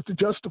they don't have to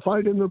justify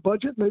it in their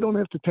budget, and they don't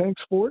have to tax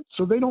for it,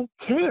 so they don't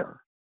care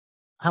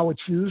how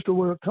it's used or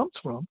where it comes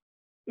from.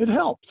 It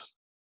helps.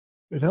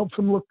 It helps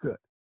them look good.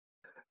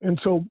 And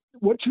so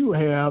what you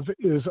have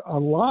is a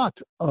lot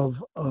of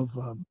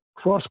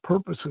cross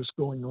purposes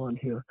going on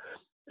here,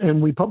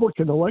 and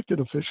Republican elected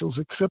officials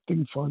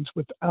accepting funds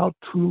without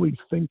truly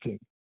thinking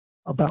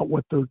about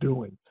what they're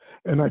doing.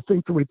 And I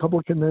think the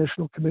Republican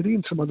National Committee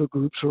and some other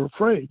groups are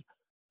afraid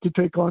to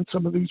take on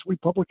some of these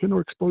Republican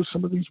or expose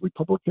some of these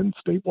Republican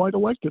statewide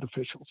elected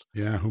officials.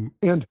 Yeah, who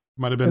and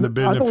might have been the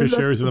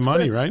beneficiaries of the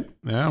money, right?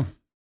 Yeah.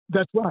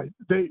 That's right.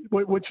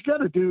 What you got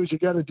to do is you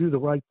got to do the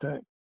right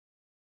thing.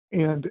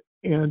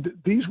 And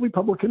these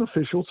Republican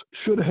officials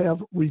should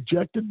have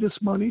rejected this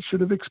money,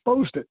 should have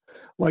exposed it,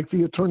 like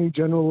the Attorney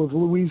General of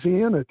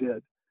Louisiana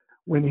did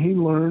when he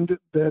learned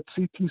that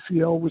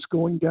CTCL was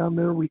going down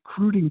there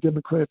recruiting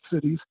Democrat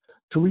cities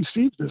to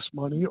receive this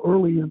money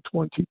early in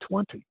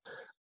 2020.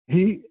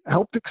 He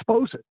helped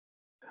expose it.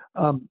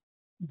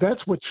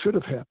 That's what should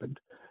have happened.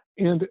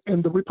 And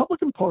the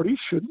Republican Party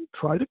shouldn't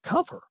try to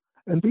cover.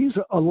 And these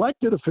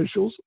elected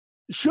officials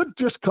should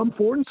just come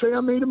forward and say,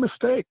 I made a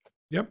mistake.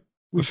 Yep.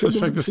 Let's just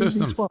fix the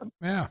system.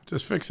 Yeah,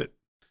 just fix it.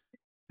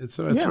 It's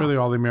really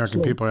all the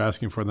American people are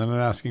asking for. They're not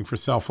asking for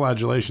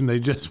self-flagellation. They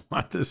just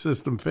want the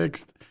system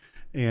fixed.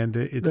 And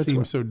it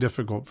seems so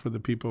difficult for the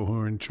people who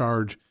are in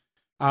charge.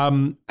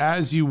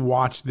 As you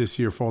watch this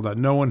year fold out,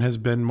 no one has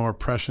been more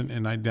prescient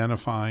in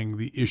identifying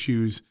the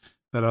issues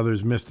that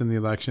others missed in the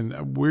election.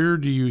 Where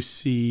do you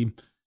see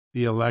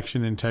the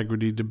election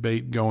integrity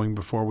debate going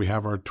before we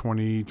have our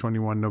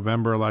 2021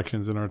 November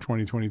elections and our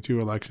 2022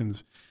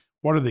 elections?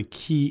 What are the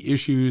key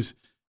issues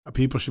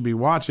people should be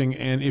watching?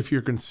 And if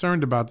you're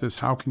concerned about this,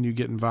 how can you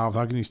get involved?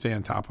 How can you stay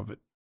on top of it?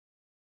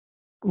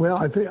 Well,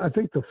 I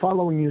think the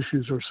following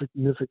issues are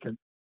significant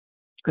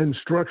and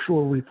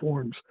structural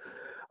reforms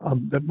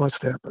that must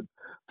happen.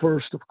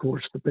 First, of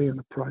course, the ban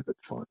of private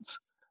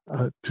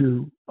funds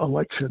to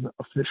election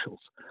officials.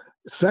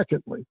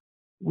 Secondly,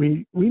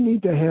 we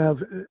need to have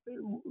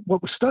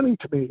what was stunning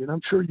to me, and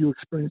I'm sure you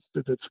experienced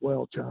it as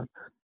well, John,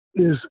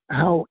 is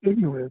how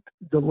ignorant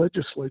the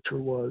legislature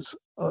was,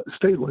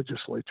 state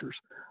legislatures,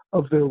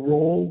 of their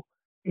role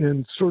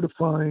in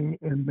certifying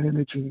and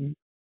managing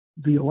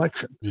the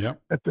election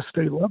at the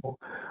state level.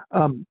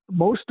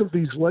 Most of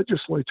these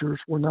legislatures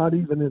were not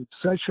even in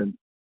session,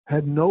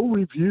 had no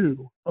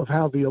review of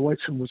how the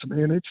election was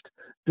managed,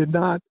 did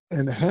not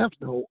and have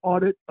no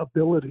audit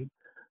ability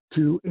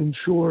to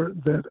ensure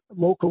that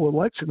local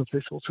election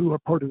officials who are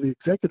part of the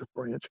executive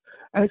branch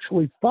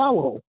actually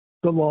follow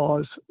the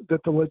laws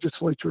that the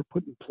legislature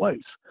put in place.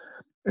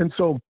 And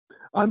so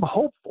I'm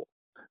hopeful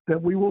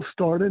that we will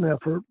start an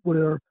effort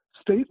where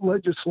state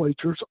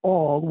legislatures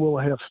all will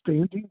have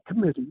standing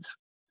committees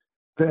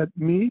that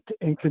meet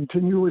and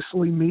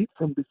continuously meet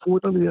from before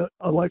the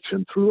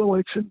election through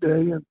election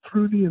day and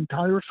through the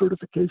entire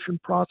certification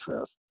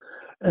process,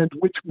 and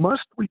which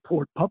must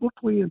report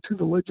publicly and to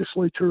the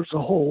legislature as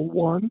a whole,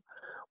 one,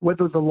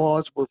 whether the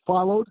laws were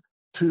followed,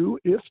 two,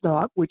 if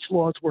not, which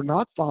laws were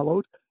not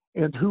followed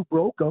and who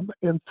broke them,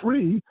 and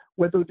three,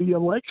 whether the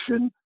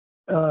election,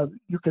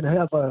 you can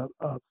have a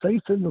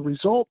faith in the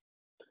result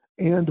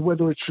and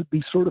whether it should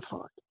be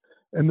certified.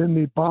 And then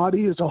the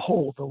body as a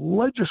whole, the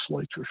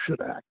legislature should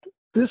act.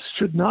 This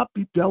should not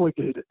be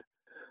delegated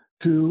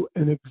to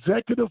an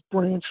executive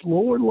branch,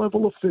 lower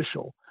level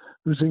official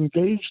who's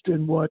engaged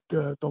in what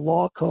the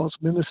law calls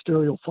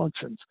ministerial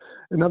functions.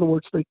 In other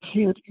words, they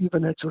can't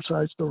even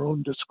exercise their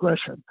own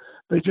discretion.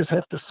 They just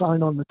have to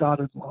sign on the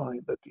dotted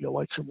line that the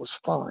election was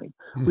fine,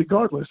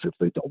 regardless if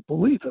they don't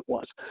believe it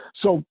was.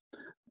 So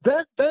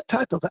that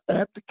type of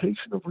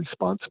abdication of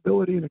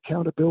responsibility and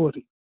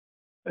accountability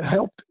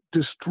helped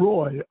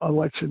destroy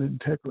election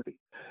integrity.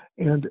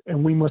 And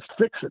we must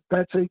fix it.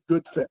 That's a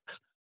good fix.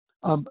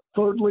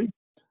 Thirdly,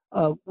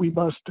 we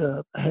must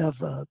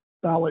have a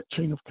ballot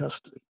chain of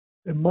custody.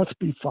 It must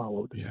be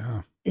followed.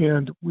 Yeah.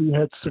 And we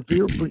had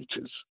severe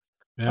breaches.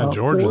 Yeah,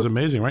 Georgia is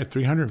amazing, right?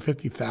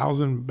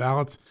 350,000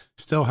 ballots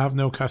still have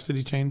no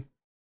custody chain.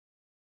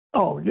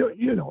 Oh,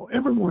 you know,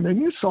 everyone,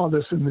 and you saw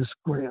this in this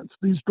grants.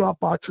 These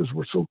drop boxes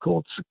were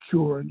so-called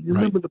secure. And you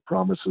remember the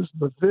promises,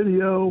 the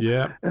video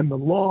and the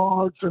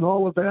logs and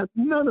all of that.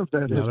 None of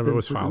that None of it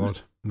was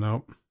followed.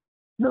 Nope.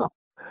 No.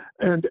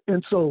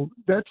 And so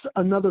that's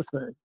another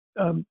thing.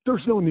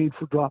 There's no need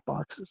for drop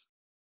boxes.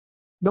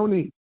 No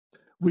need.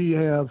 We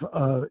have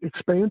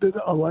expanded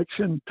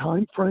election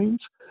timeframes.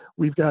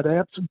 We've got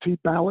absentee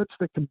ballots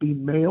that can be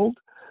mailed.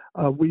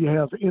 We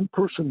have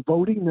in-person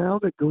voting now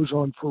that goes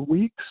on for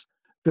weeks.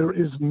 There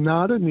is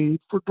not a need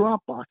for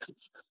drop boxes.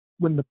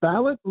 When the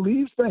ballot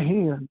leaves the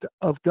hand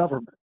of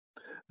government,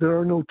 there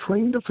are no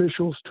trained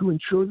officials to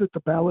ensure that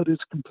the ballot is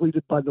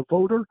completed by the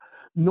voter,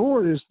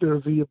 nor is there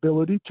the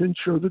ability to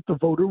ensure that the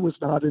voter was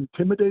not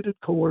intimidated,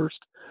 coerced,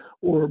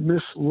 or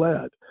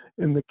misled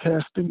in the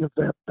casting of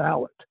that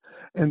ballot.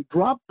 And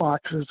drop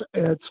boxes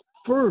adds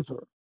further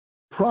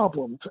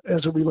problems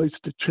as it relates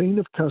to chain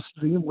of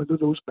custody and whether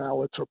those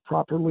ballots are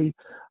properly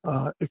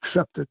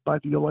accepted by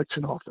the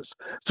election office.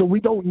 So we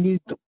don't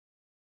need them.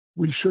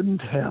 We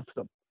shouldn't have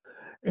them.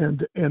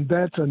 And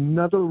that's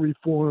another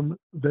reform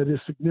that is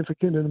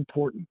significant and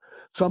important.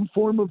 Some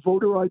form of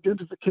voter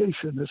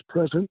identification is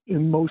present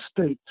in most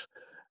states,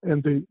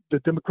 and the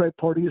Democrat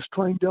Party is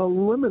trying to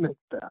eliminate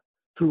that.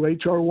 through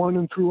H.R. 1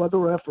 and through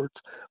other efforts,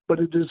 but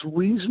it is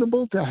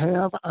reasonable to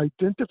have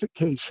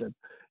identification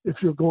if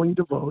you're going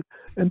to vote,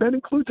 and that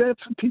includes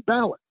absentee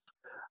ballots.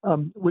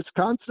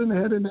 Wisconsin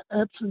had an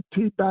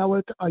absentee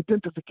ballot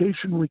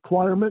identification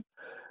requirement.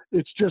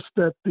 It's just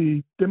that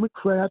the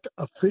Democrat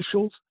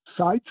officials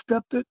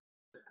sidestepped it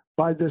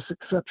by this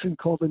exception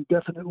called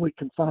indefinitely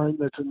confined.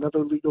 That's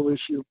another legal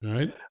issue.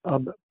 Right.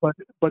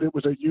 But it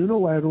was a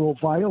unilateral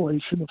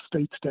violation of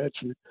state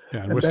statute.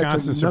 Yeah, and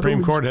Wisconsin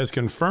Supreme Court has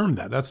confirmed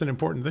that. That's an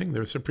important thing.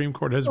 The Supreme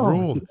Court has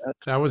ruled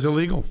that was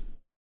illegal.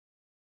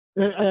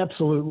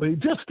 Absolutely.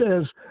 Just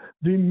as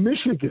the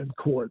Michigan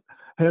court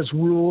has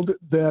ruled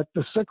that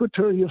the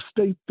Secretary of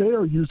State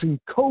there, using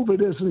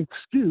COVID as an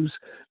excuse,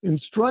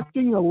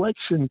 instructing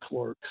election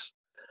clerks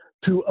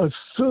to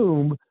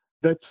assume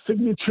that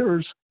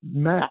signatures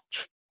match.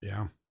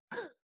 Yeah.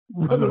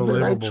 Rather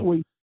than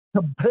actually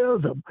compare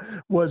them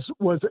was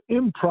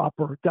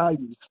improper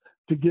guidance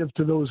to give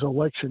to those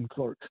election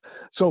clerks.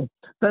 So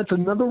that's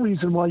another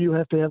reason why you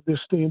have to have this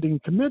standing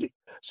committee,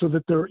 so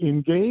that they're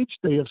engaged,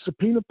 they have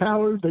subpoena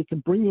power, they can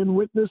bring in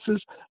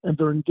witnesses, and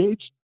they're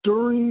engaged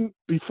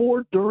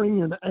before,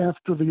 during, and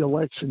after the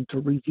election to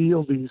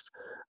reveal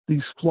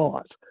these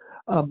flaws.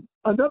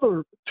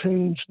 Another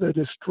change that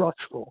is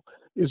structural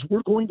is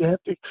we're going to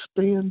have to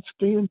expand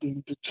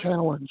standing to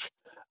challenge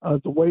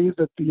the way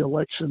that the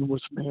election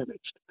was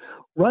managed.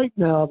 Right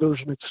now, there's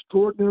an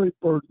extraordinary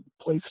burden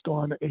placed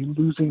on a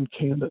losing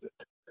candidate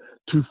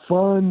to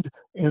fund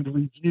and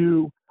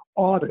review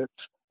audits,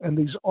 and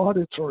these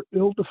audits are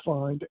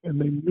ill-defined and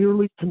they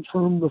merely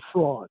confirm the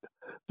fraud.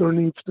 There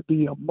needs to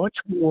be a much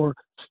more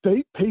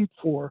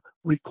state-paid-for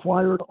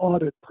required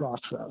audit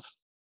process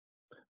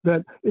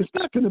that is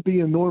not going to be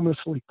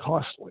enormously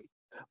costly,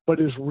 but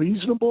is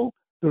reasonable.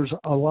 There's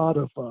a lot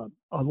of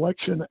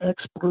election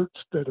experts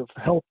that have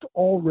helped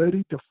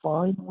already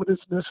define what is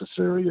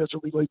necessary as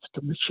it relates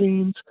to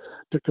machines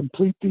to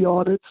complete the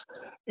audits,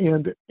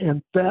 and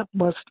that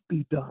must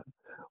be done.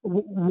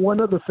 One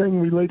other thing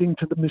relating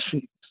to the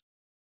machines,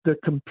 the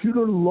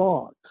computer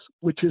logs,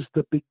 which is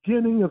the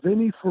beginning of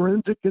any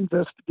forensic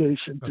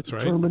investigation to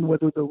determine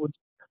whether there was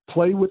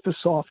play with the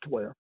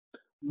software,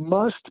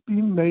 must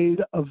be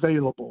made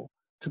available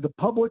to the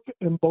public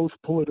and both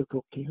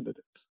political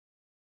candidates.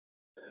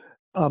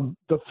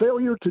 The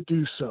failure to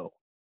do so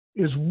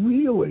is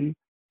really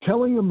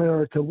telling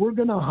America, we're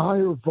going to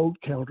hire vote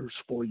counters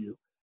for you,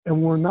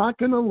 and we're not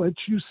going to let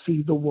you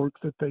see the work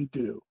that they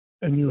do,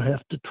 and you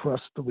have to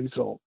trust the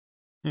result.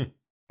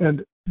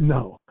 And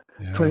no,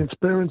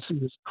 transparency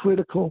is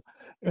critical,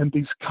 and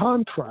these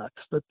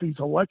contracts that these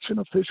election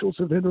officials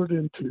have entered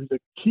into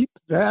that keep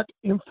that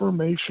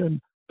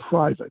information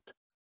private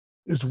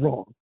is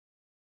wrong.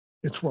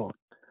 It's wrong.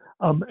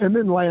 And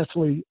then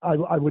lastly,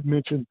 I would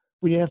mention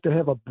we have to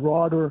have a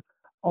broader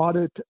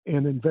audit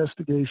and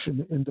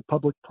investigation into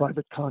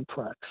public-private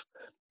contracts.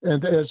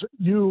 And as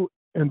you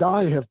and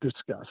I have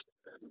discussed,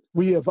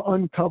 we have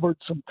uncovered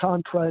some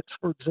contracts,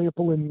 for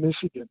example, in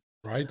Michigan,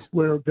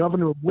 where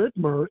Governor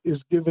Whitmer is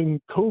giving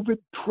COVID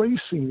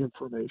tracing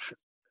information.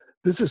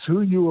 This is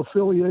who you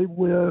affiliate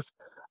with,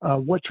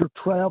 what your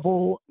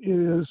travel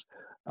is,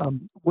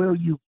 where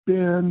you've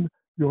been,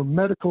 your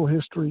medical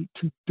history,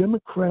 to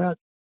Democrat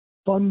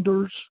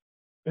funders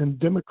and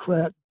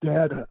Democrat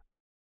data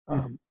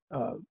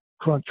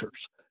crunchers.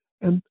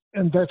 And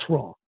that's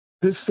wrong.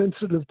 This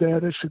sensitive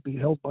data should be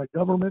held by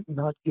government and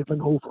not given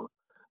over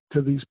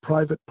to these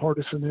private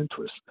partisan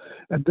interests.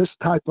 And this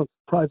type of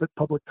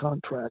private-public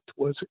contract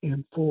was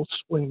in full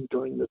swing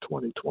during the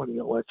 2020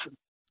 election.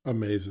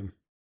 Amazing.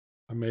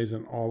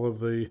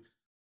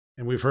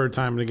 And we've heard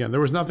time and again, there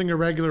was nothing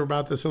irregular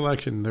about this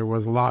election. There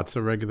was lots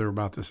irregular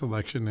about this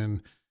election.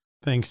 And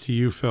thanks to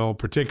you, Phill,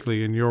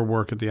 particularly in your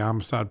work at the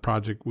Amistad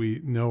Project,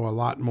 we know a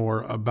lot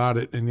more about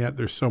it. And yet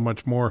there's so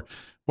much more.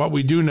 What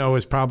we do know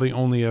is probably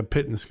only a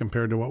pittance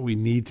compared to what we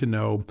need to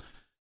know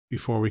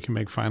before we can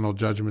make final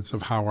judgments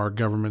of how our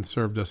government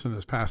served us in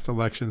this past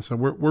election. So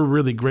we're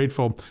really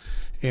grateful,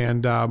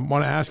 and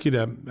want to ask you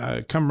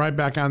to come right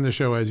back on the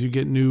show as you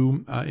get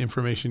new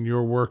information.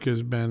 Your work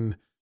has been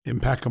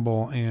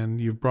impeccable,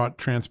 and you've brought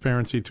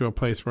transparency to a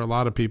place where a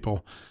lot of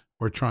people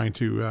were trying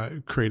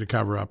to create a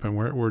cover-up, and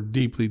we're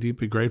deeply,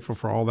 deeply grateful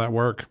for all that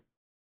work.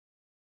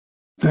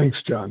 Thanks,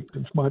 John.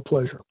 It's my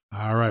pleasure.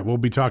 All right. We'll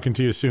be talking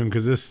to you soon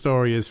because this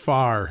story is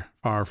far,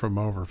 far from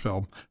over,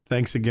 Phill.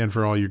 Thanks again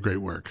for all your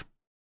great work.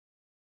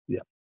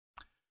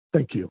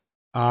 Thank you.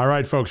 All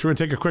right, folks, we're going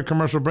to take a quick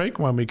commercial break.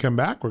 When we come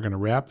back, we're going to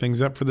wrap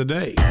things up for the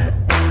day.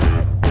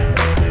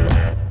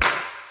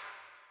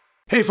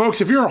 Hey,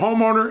 folks, if you're a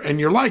homeowner and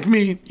you're like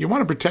me, you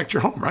want to protect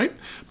your home, right?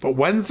 But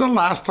when's the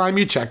last time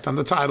you checked on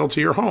the title to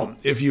your home?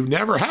 If you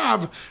never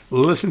have,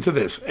 listen to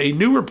this. A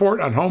new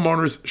report on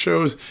homeowners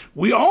shows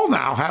we all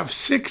now have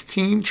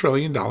 $16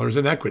 trillion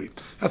in equity.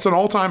 That's an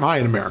all-time high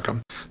in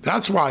America.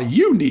 That's why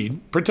you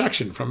need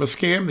protection from a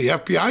scam the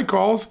FBI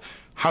calls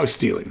house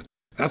stealing.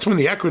 That's when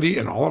the equity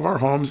in all of our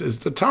homes is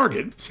the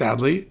target,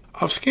 sadly,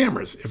 of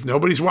scammers. If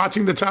nobody's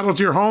watching the title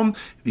to your home,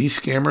 these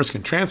scammers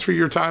can transfer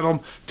your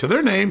title to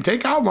their name,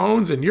 take out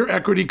loans, and your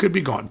equity could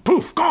be gone.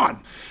 Poof,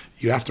 gone.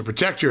 You have to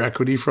protect your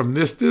equity from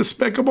this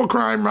despicable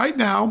crime right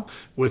now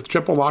with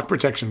triple lock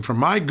protection from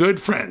my good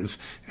friends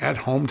at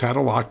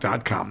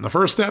HomeTitleLock.com. The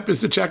first step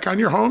is to check on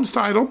your home's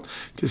title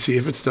to see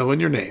if it's still in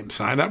your name.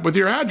 Sign up with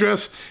your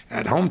address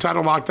at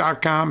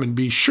HomeTitleLock.com and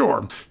be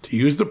sure to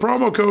use the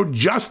promo code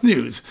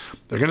JUSTNEWS.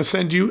 They're going to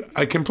send you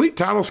a complete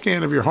title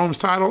scan of your home's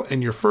title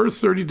and your first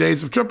 30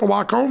 days of triple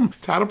lock home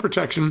title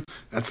protection.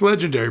 That's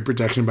legendary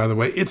protection, by the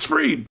way. It's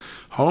free.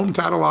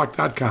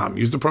 HomeTitleLock.com.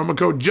 Use the promo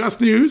code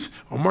JUSTNEWS.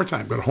 One more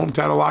time, go to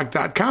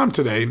HomeTitleLock.com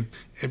today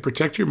and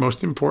protect your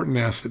most important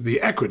asset,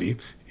 the equity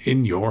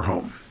in your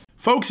home.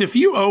 Folks, if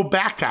you owe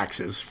back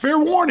taxes, fair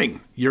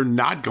warning, you're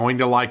not going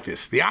to like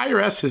this. The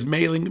IRS is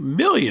mailing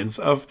millions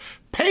of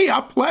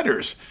pay-up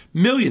letters.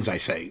 Millions, I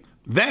say.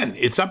 Then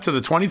it's up to the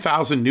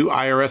 20,000 new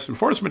IRS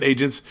enforcement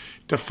agents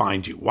to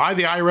find you. Why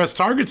the IRS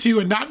targets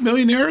you and not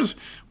millionaires?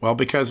 Well,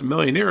 because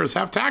millionaires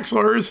have tax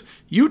lawyers.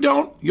 You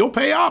don't, you'll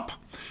pay up.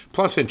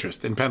 Plus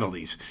interest and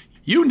penalties.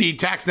 You need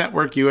Tax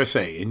Network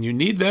USA, and you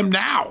need them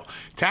now.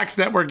 Tax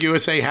Network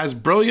USA has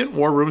brilliant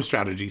war room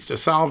strategies to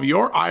solve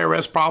your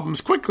IRS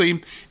problems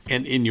quickly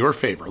and in your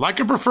favor.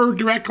 Like a preferred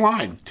direct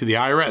line to the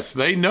IRS,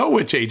 they know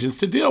which agents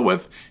to deal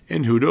with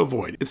and who to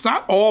avoid. It's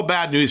not all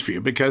bad news for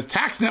you because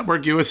Tax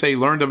Network USA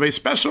learned of a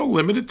special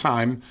limited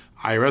time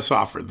IRS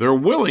offer. They're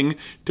willing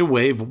to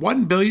waive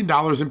 $1 billion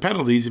in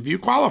penalties if you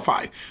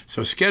qualify.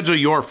 So schedule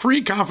your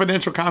free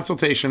confidential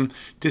consultation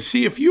to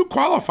see if you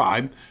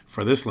qualify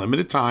for this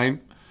limited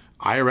time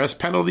IRS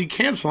penalty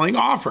canceling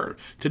offer.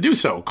 To do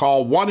so,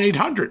 call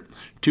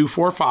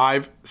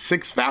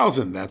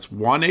 1-800-245-6000. That's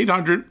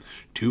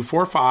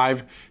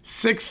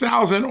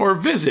 1-800-245-6000 or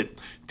visit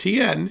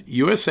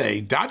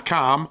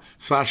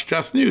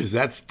tnusa.com/justnews.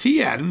 That's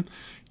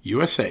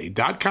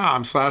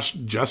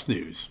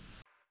tnusa.com/justnews.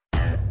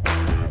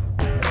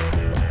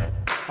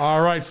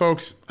 All right,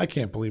 folks, I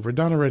can't believe we're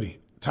done already.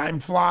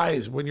 Time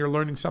flies when you're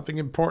learning something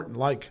important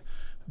like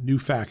new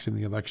facts in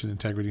the election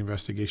integrity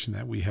investigation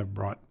that we have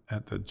brought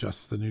at the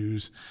Just the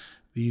News.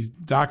 These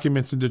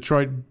documents in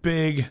Detroit,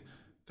 big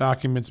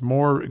documents,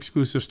 more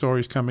exclusive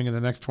stories coming in the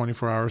next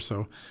 24 hours.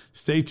 So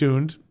stay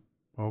tuned.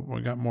 Well,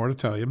 we got more to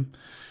tell you.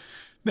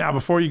 Now,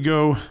 before you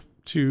go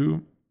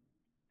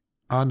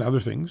on to other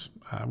things,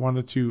 I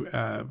wanted to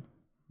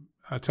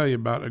tell you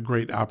about a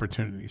great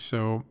opportunity.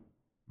 So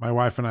my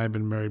wife and I have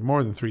been married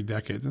more than 3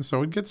 decades, and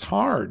so it gets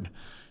hard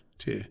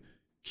to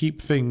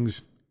keep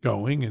things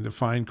going and to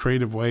find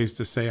creative ways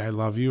to say I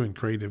love you and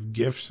creative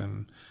gifts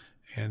and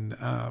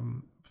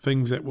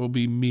things that will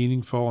be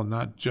meaningful and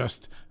not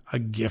just a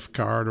gift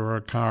card or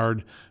a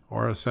card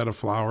or a set of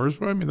flowers.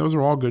 Well, I mean, those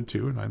are all good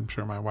too, and I'm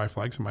sure my wife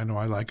likes them. I know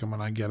I like them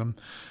when I get them.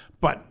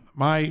 But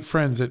my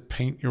friends at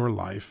Paint Your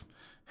Life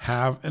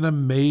have an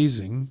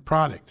amazing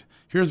product.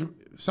 Here's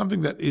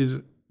something that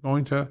is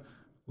going to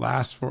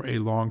last for a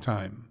long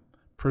time,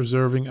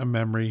 preserving a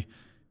memory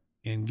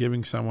and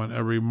giving someone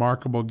a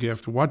remarkable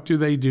gift. What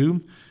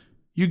do?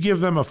 You give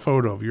them a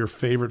photo of your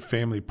favorite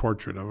family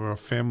portrait of a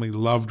family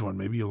loved one.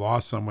 Maybe you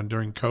lost someone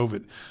during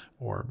COVID,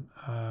 or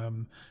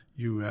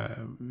you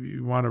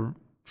want to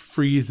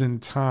freeze in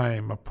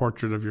time a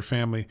portrait of your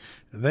family.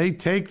 They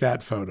take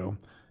that photo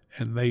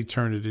and they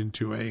turn it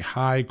into a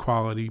high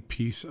quality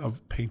piece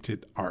of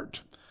painted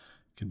art.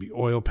 It can be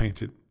oil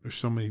painted. There's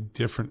so many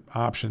different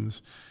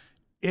options.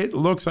 It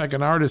looks like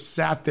an artist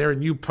sat there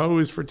and you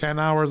posed for 10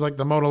 hours like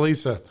the Mona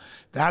Lisa.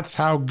 That's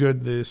how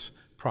good this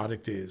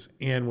product is.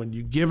 And when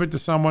you give it to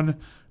someone,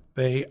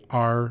 they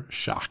are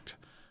shocked.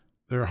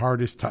 Their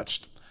heart is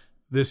touched.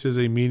 This is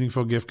a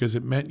meaningful gift because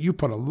it meant you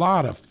put a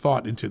lot of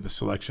thought into the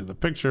selection of the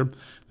picture,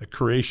 the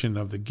creation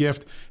of the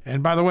gift.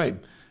 And by the way,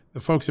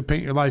 the folks at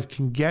Paint Your Life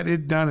can get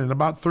it done in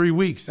about 3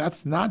 weeks.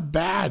 That's not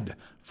bad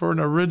for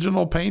an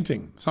original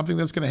painting, something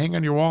that's going to hang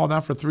on your wall,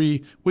 not for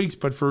 3 weeks,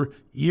 but for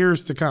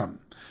years to come.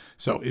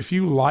 So if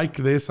you like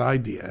this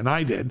idea, and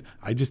I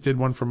just did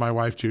one for my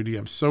wife, Judy.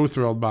 I'm so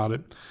thrilled about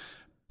it.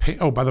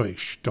 Oh, by the way,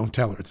 don't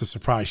tell her. It's a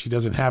surprise. She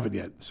doesn't have it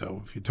yet.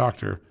 So if you talk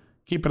to her,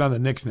 keep it on the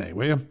Nixnay,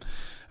 will you?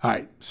 All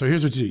right. So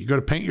here's what you do. You go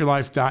to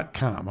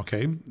paintyourlife.com,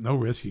 okay? No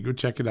risk. You go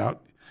check it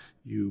out.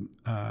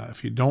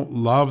 If you don't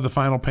love the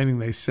final painting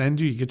they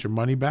send you, you get your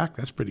money back.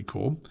 That's pretty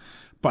cool.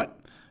 But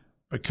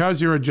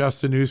because you're a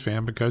Just the News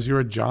fan, because you're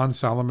a John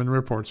Solomon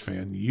Reports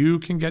fan, you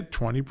can get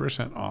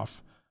 20%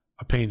 off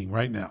a painting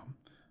right now.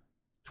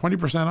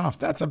 20% off.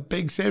 That's a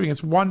big saving. It's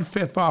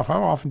 1/5 off.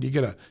 How often do you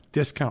get a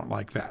discount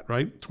like that,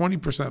 right?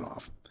 20%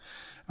 off.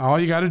 All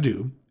you got to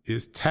do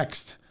is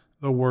text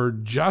the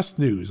word Just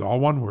News, all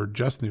one word,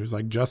 Just News,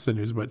 like Just the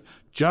News, but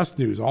Just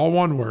News, all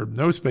one word,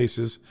 no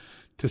spaces,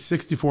 to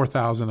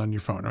 64,000 on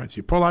your phone. All right, so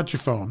you pull out your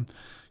phone,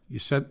 you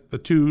set the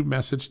to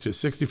message to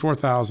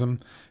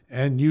 64,000,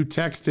 and you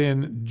text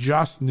in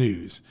Just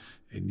News,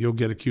 and you'll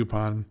get a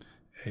coupon,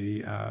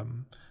 a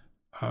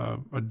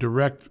a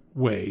direct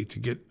way to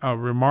get a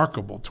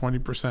remarkable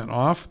 20%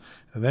 off.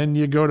 And then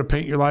you go to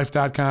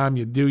paintyourlife.com,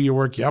 you do your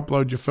work, you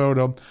upload your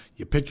photo,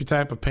 you pick your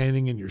type of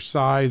painting and your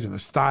size and a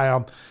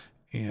style,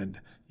 and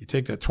you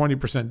take that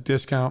 20%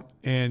 discount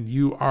and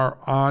you are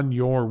on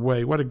your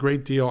way. What a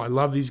great deal. I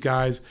love these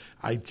guys.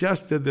 I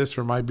just did this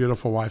for my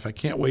beautiful wife. I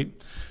can't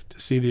wait to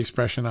see the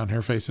expression on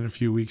her face in a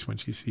few weeks when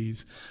she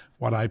sees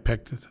what I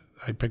picked.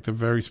 I picked a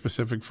very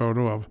specific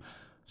photo of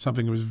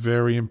something that was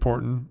very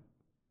important,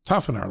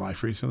 tough in our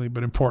life recently,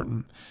 but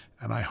important.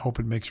 And I hope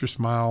it makes her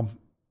smile.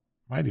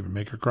 Might even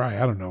make her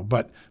cry. I don't know.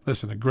 But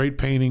listen, a great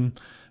painting,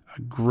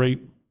 a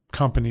great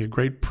company, a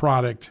great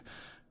product.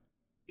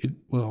 It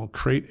will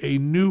create a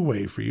new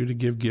way for you to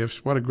give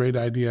gifts. What a great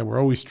idea. We're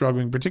always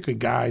struggling, particularly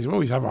guys. We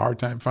always have a hard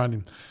time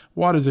finding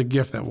what is a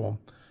gift that will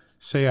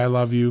say I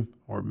love you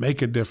or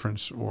make a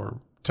difference or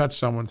touch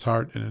someone's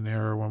heart in an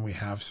era when we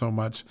have so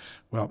much.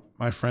 Well,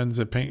 my friends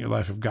at Paint Your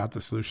Life have got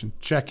the solution.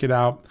 Check it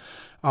out.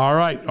 All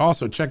right.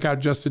 Also, check out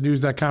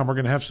justthenews.com. We're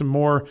going to have some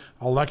more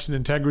election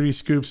integrity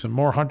scoops, some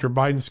more Hunter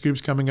Biden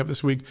scoops coming up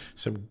this week.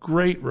 Some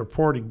great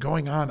reporting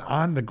going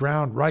on the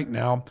ground right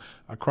now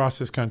across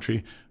this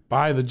country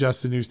by the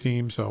Just the News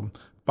team. So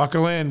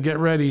buckle in, get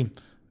ready.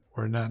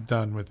 We're not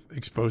done with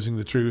exposing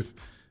the truth.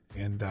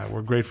 And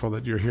we're grateful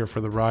that you're here for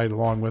the ride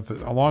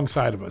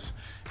alongside of us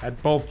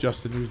at both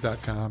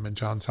justthenews.com and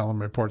John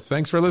Solomon Reports.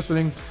 Thanks for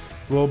listening.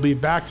 We'll be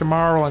back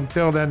tomorrow.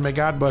 Until then, may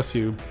God bless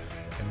you.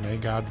 And may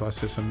God bless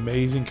this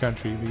amazing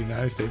country, the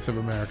United States of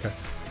America,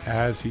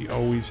 as he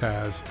always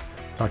has.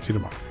 Talk to you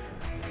tomorrow.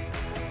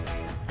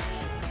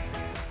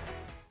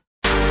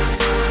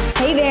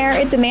 Hey there,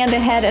 it's Amanda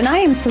Head, and I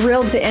am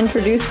thrilled to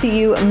introduce to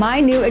you my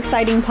new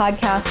exciting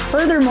podcast,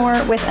 Furthermore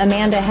with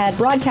Amanda Head,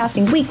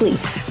 broadcasting weekly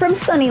from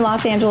sunny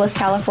Los Angeles,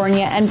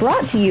 California, and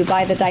brought to you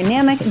by the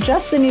dynamic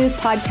Just the News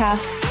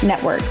Podcast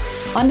Network.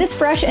 On this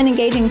fresh and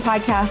engaging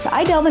podcast,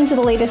 I delve into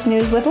the latest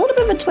news with a little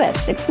bit of a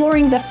twist,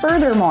 exploring the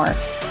furthermore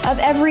of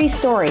every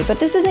story. But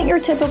this isn't your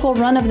typical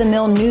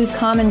run-of-the-mill news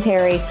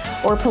commentary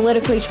or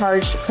politically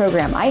charged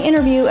program. I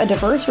interview a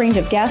diverse range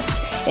of guests,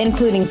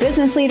 including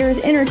business leaders,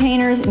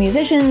 entertainers,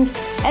 musicians,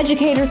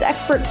 educators,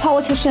 experts,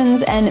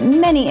 politicians,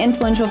 and many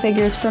influential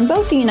figures from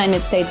both the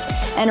United States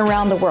and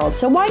around the world.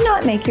 So why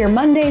not make your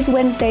Mondays,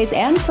 Wednesdays,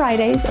 and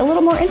Fridays a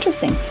little more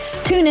interesting?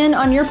 Tune in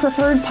on your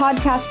preferred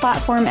podcast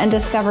platform and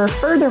discover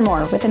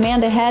Furthermore with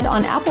Amanda Head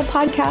on Apple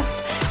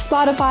Podcasts,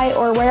 Spotify,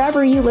 or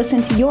wherever you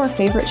listen to your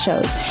favorite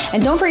shows.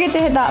 And don't forget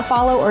to hit that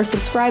follow or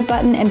subscribe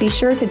button and be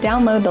sure to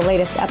download the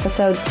latest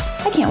episodes.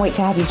 I can't wait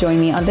to have you join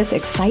me on this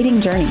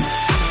exciting journey.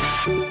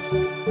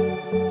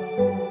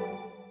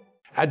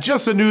 At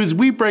Just the News,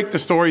 we break the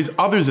stories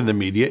others in the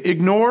media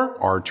ignore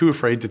or are too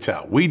afraid to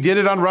tell. We did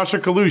it on Russia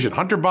collusion,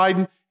 Hunter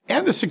Biden,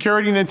 and the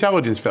security and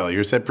intelligence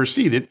failures that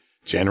preceded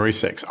January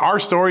 6th. Our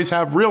stories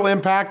have real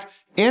impact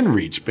and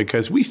reach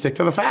because we stick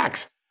to the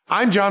facts.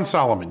 I'm John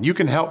Solomon. You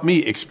can help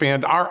me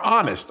expand our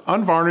honest,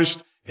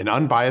 unvarnished, and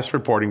unbiased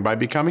reporting by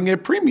becoming a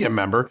premium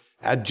member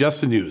at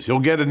Just the News. You'll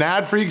get an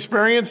ad-free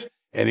experience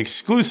and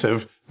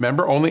exclusive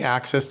member-only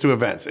access to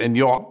events, and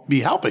you'll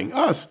be helping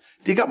us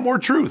dig up more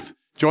truth.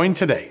 Join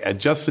today at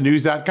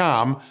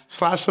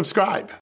justthenews.com/subscribe.